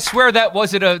swear that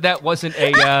wasn't a, I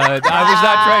was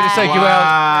not trying to psych you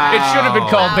out. It should have been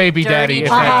called Baby Daddy if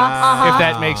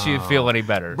that makes you feel any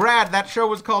better. Brad, that show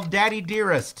was called Daddy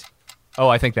Dearest. Oh,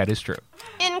 I think that is true.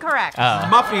 Incorrect.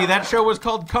 Muffy, that show was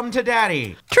called Come to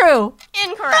Daddy. True.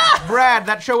 Incorrect. Brad,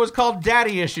 that show was called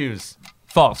Daddy Issues.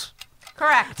 False.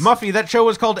 Correct. Muffy, that show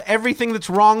was called Everything That's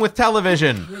Wrong with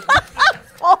Television.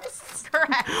 False.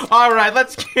 Correct. All right,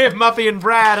 let's give Muffy and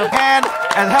Brad a hand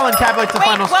as Helen tabulates the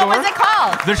final score. What was it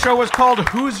called? The show was called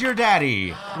Who's Your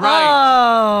Daddy?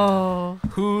 Oh.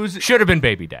 Should have been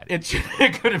Baby Daddy.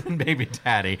 It could have been Baby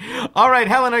Daddy. All right,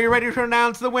 Helen, are you ready to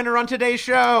announce the winner on today's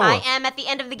show? I am. At the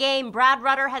end of the game, Brad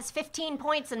Rutter has 15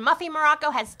 points and Muffy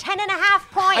Marracco has 10.5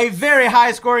 points. A very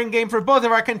high-scoring game for both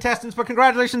of our contestants, but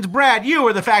congratulations, Brad. You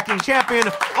are the Facting Champion.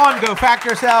 On Go Fact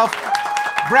Yourself.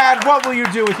 Brad, what will you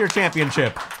do with your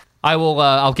championship?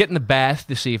 I'll get in the bath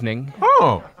this evening.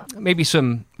 Oh. Maybe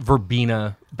some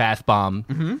verbena bath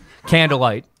bomb.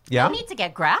 Candlelight. Yeah. You need to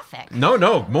get graphic. No,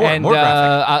 more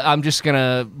graphic. I'm just going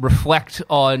to reflect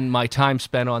on my time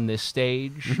spent on this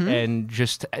stage and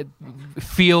just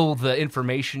feel the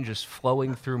information just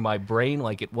flowing through my brain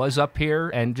like it was up here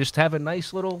and just have a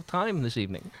nice little time this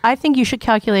evening. I think you should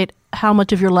calculate how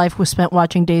much of your life was spent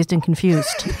watching Dazed and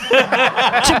Confused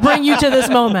to bring you to this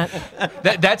moment.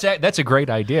 That's a great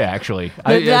idea, actually.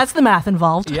 That's the math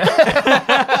involved. Yeah.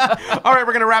 All right,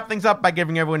 we're going to wrap things up by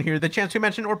giving everyone here the chance to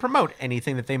mention or promote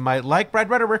anything that they might like. Brad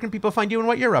Rutter, where can people find you and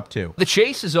what you're up to? The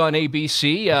Chase is on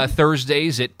ABC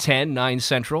Thursdays at 10, 9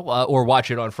 Central, or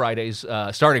watch it on Fridays,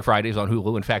 starting Fridays on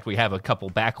Hulu. In fact, we have a couple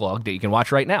backlogged that you can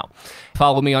watch right now.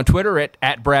 Follow me on Twitter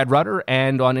at Brad Rutter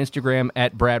and on Instagram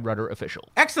at Brad Rutter Official.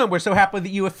 Excellent. We're so happy that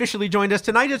you officially joined us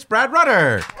tonight. It's Brad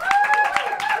Rutter.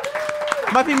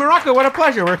 Muffy Marracco, what a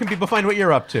pleasure. Where can people find what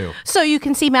you're up to? So you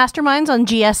can see Masterminds on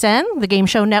GSN, the Game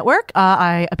Show Network.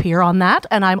 I appear on that.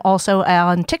 And I'm also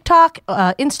on TikTok,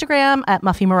 Instagram at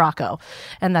Muffy Marracco.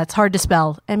 And that's hard to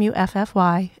spell.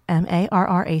 MuffyMarracco.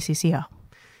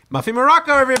 Muffy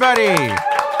Marracco, everybody.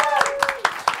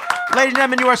 Ladies and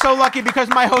gentlemen, you are so lucky because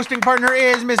my hosting partner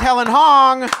is Ms. Helen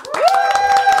Hong.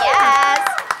 Yes.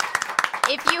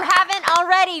 If you haven't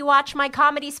already, watch my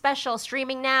comedy special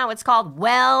streaming now. It's called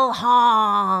Well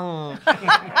Hong.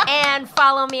 And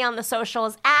follow me on the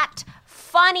socials at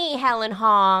Funny Helen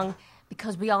Hong,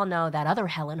 because we all know that other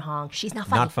Helen Hong, she's not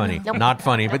funny. Not funny. Nope. Not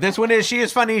funny. But this one is, she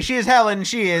is funny. She is Helen.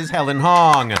 She is Helen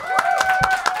Hong.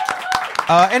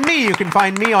 And me, you can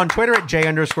find me on Twitter at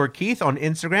J_Keith, on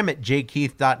Instagram at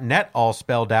jkeith.net, all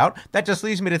spelled out. That just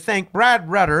leaves me to thank Brad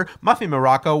Rutter, Muffy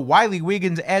Marracco, Wiley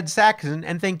Wiegans, Ed Saxon,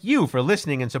 and thank you for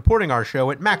listening and supporting our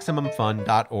show at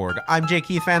MaximumFun.org. I'm J.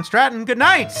 Keith Van Stratten. Good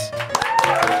night.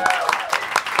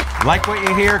 Like what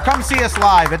you hear? Come see us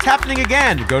live. It's happening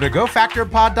again. Go to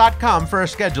GoFactorPod.com for a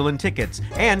schedule and tickets.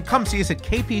 And come see us at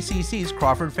KPCC's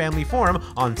Crawford Family Forum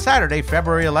on Saturday,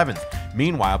 February 11th.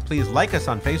 Meanwhile, please like us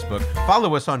on Facebook,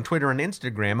 follow us on Twitter and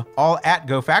Instagram, all at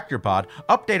GoFactorPod,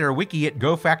 update our wiki at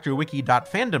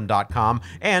gofactorwiki.fandom.com,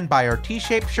 and buy our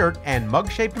T-shaped shirt and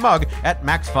mug-shaped mug at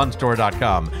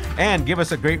maxfunstore.com. And give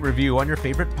us a great review on your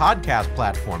favorite podcast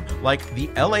platform, like the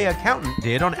LA Accountant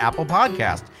did on Apple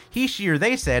Podcast. He, she, or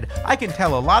they said, I can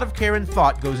tell a lot of care and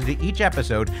thought goes into each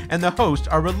episode, and the hosts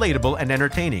are relatable and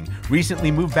entertaining. Recently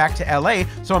moved back to LA,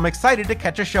 so I'm excited to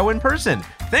catch a show in person.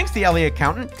 Thanks, the LA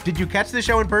Accountant. Did you catch the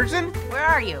show in person? Where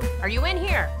are you? Are you in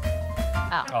here?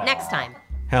 Oh, next time.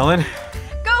 Helen?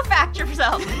 Go Fact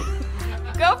Yourself.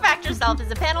 Go Fact Yourself is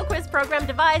a panel quiz program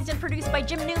devised and produced by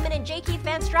Jim Newman and J. Keith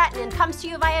Van Stratten and comes to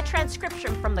you via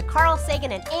transcription from the Carl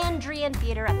Sagan and Ann Druyan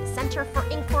Theater at the Center for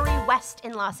Inquiry West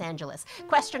in Los Angeles.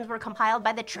 Questions were compiled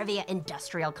by the Trivia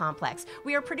Industrial Complex.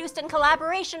 We are produced in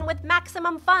collaboration with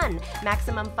Maximum Fun.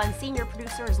 Maximum Fun senior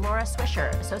producer is Laura Swisher.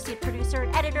 Associate producer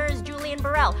and editor is Julian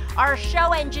Burrell. Our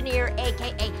show engineer,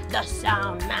 a.k.a. the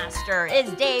Sound Master, is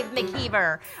Dave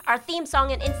McKeever. Our theme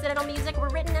song and incidental music were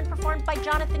written and performed by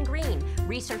Jonathan Green.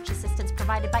 Research assistance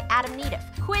provided by Adam Neediff.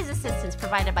 Quiz assistance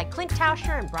provided by Clint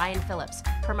Tauscher and Brian Phillips.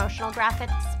 Promotional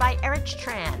graphics by Erich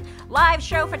Tran. Live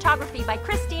show photography by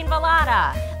Christine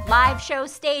Vallada. Live show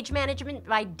stage management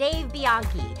by Dave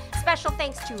Bianchi. Special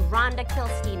thanks to Rhonda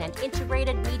Kilstein and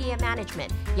Integrated Media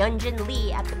Management. Yunjin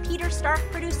Lee at the Peter Stark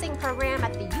Producing Program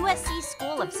at the USC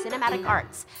School of Cinematic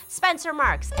Arts. Spencer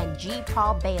Marks and G.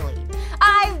 Paul Bailey.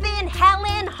 I've been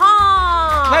Helen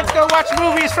Hong. Let's go watch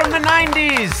movies from the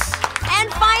 90s. And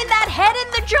find that head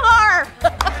in the jar.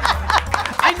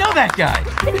 I know that guy.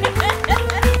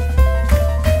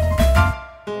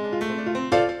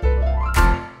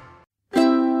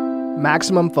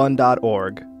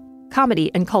 MaximumFun.org.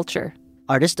 Comedy and culture.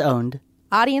 Artist owned.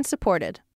 Audience supported.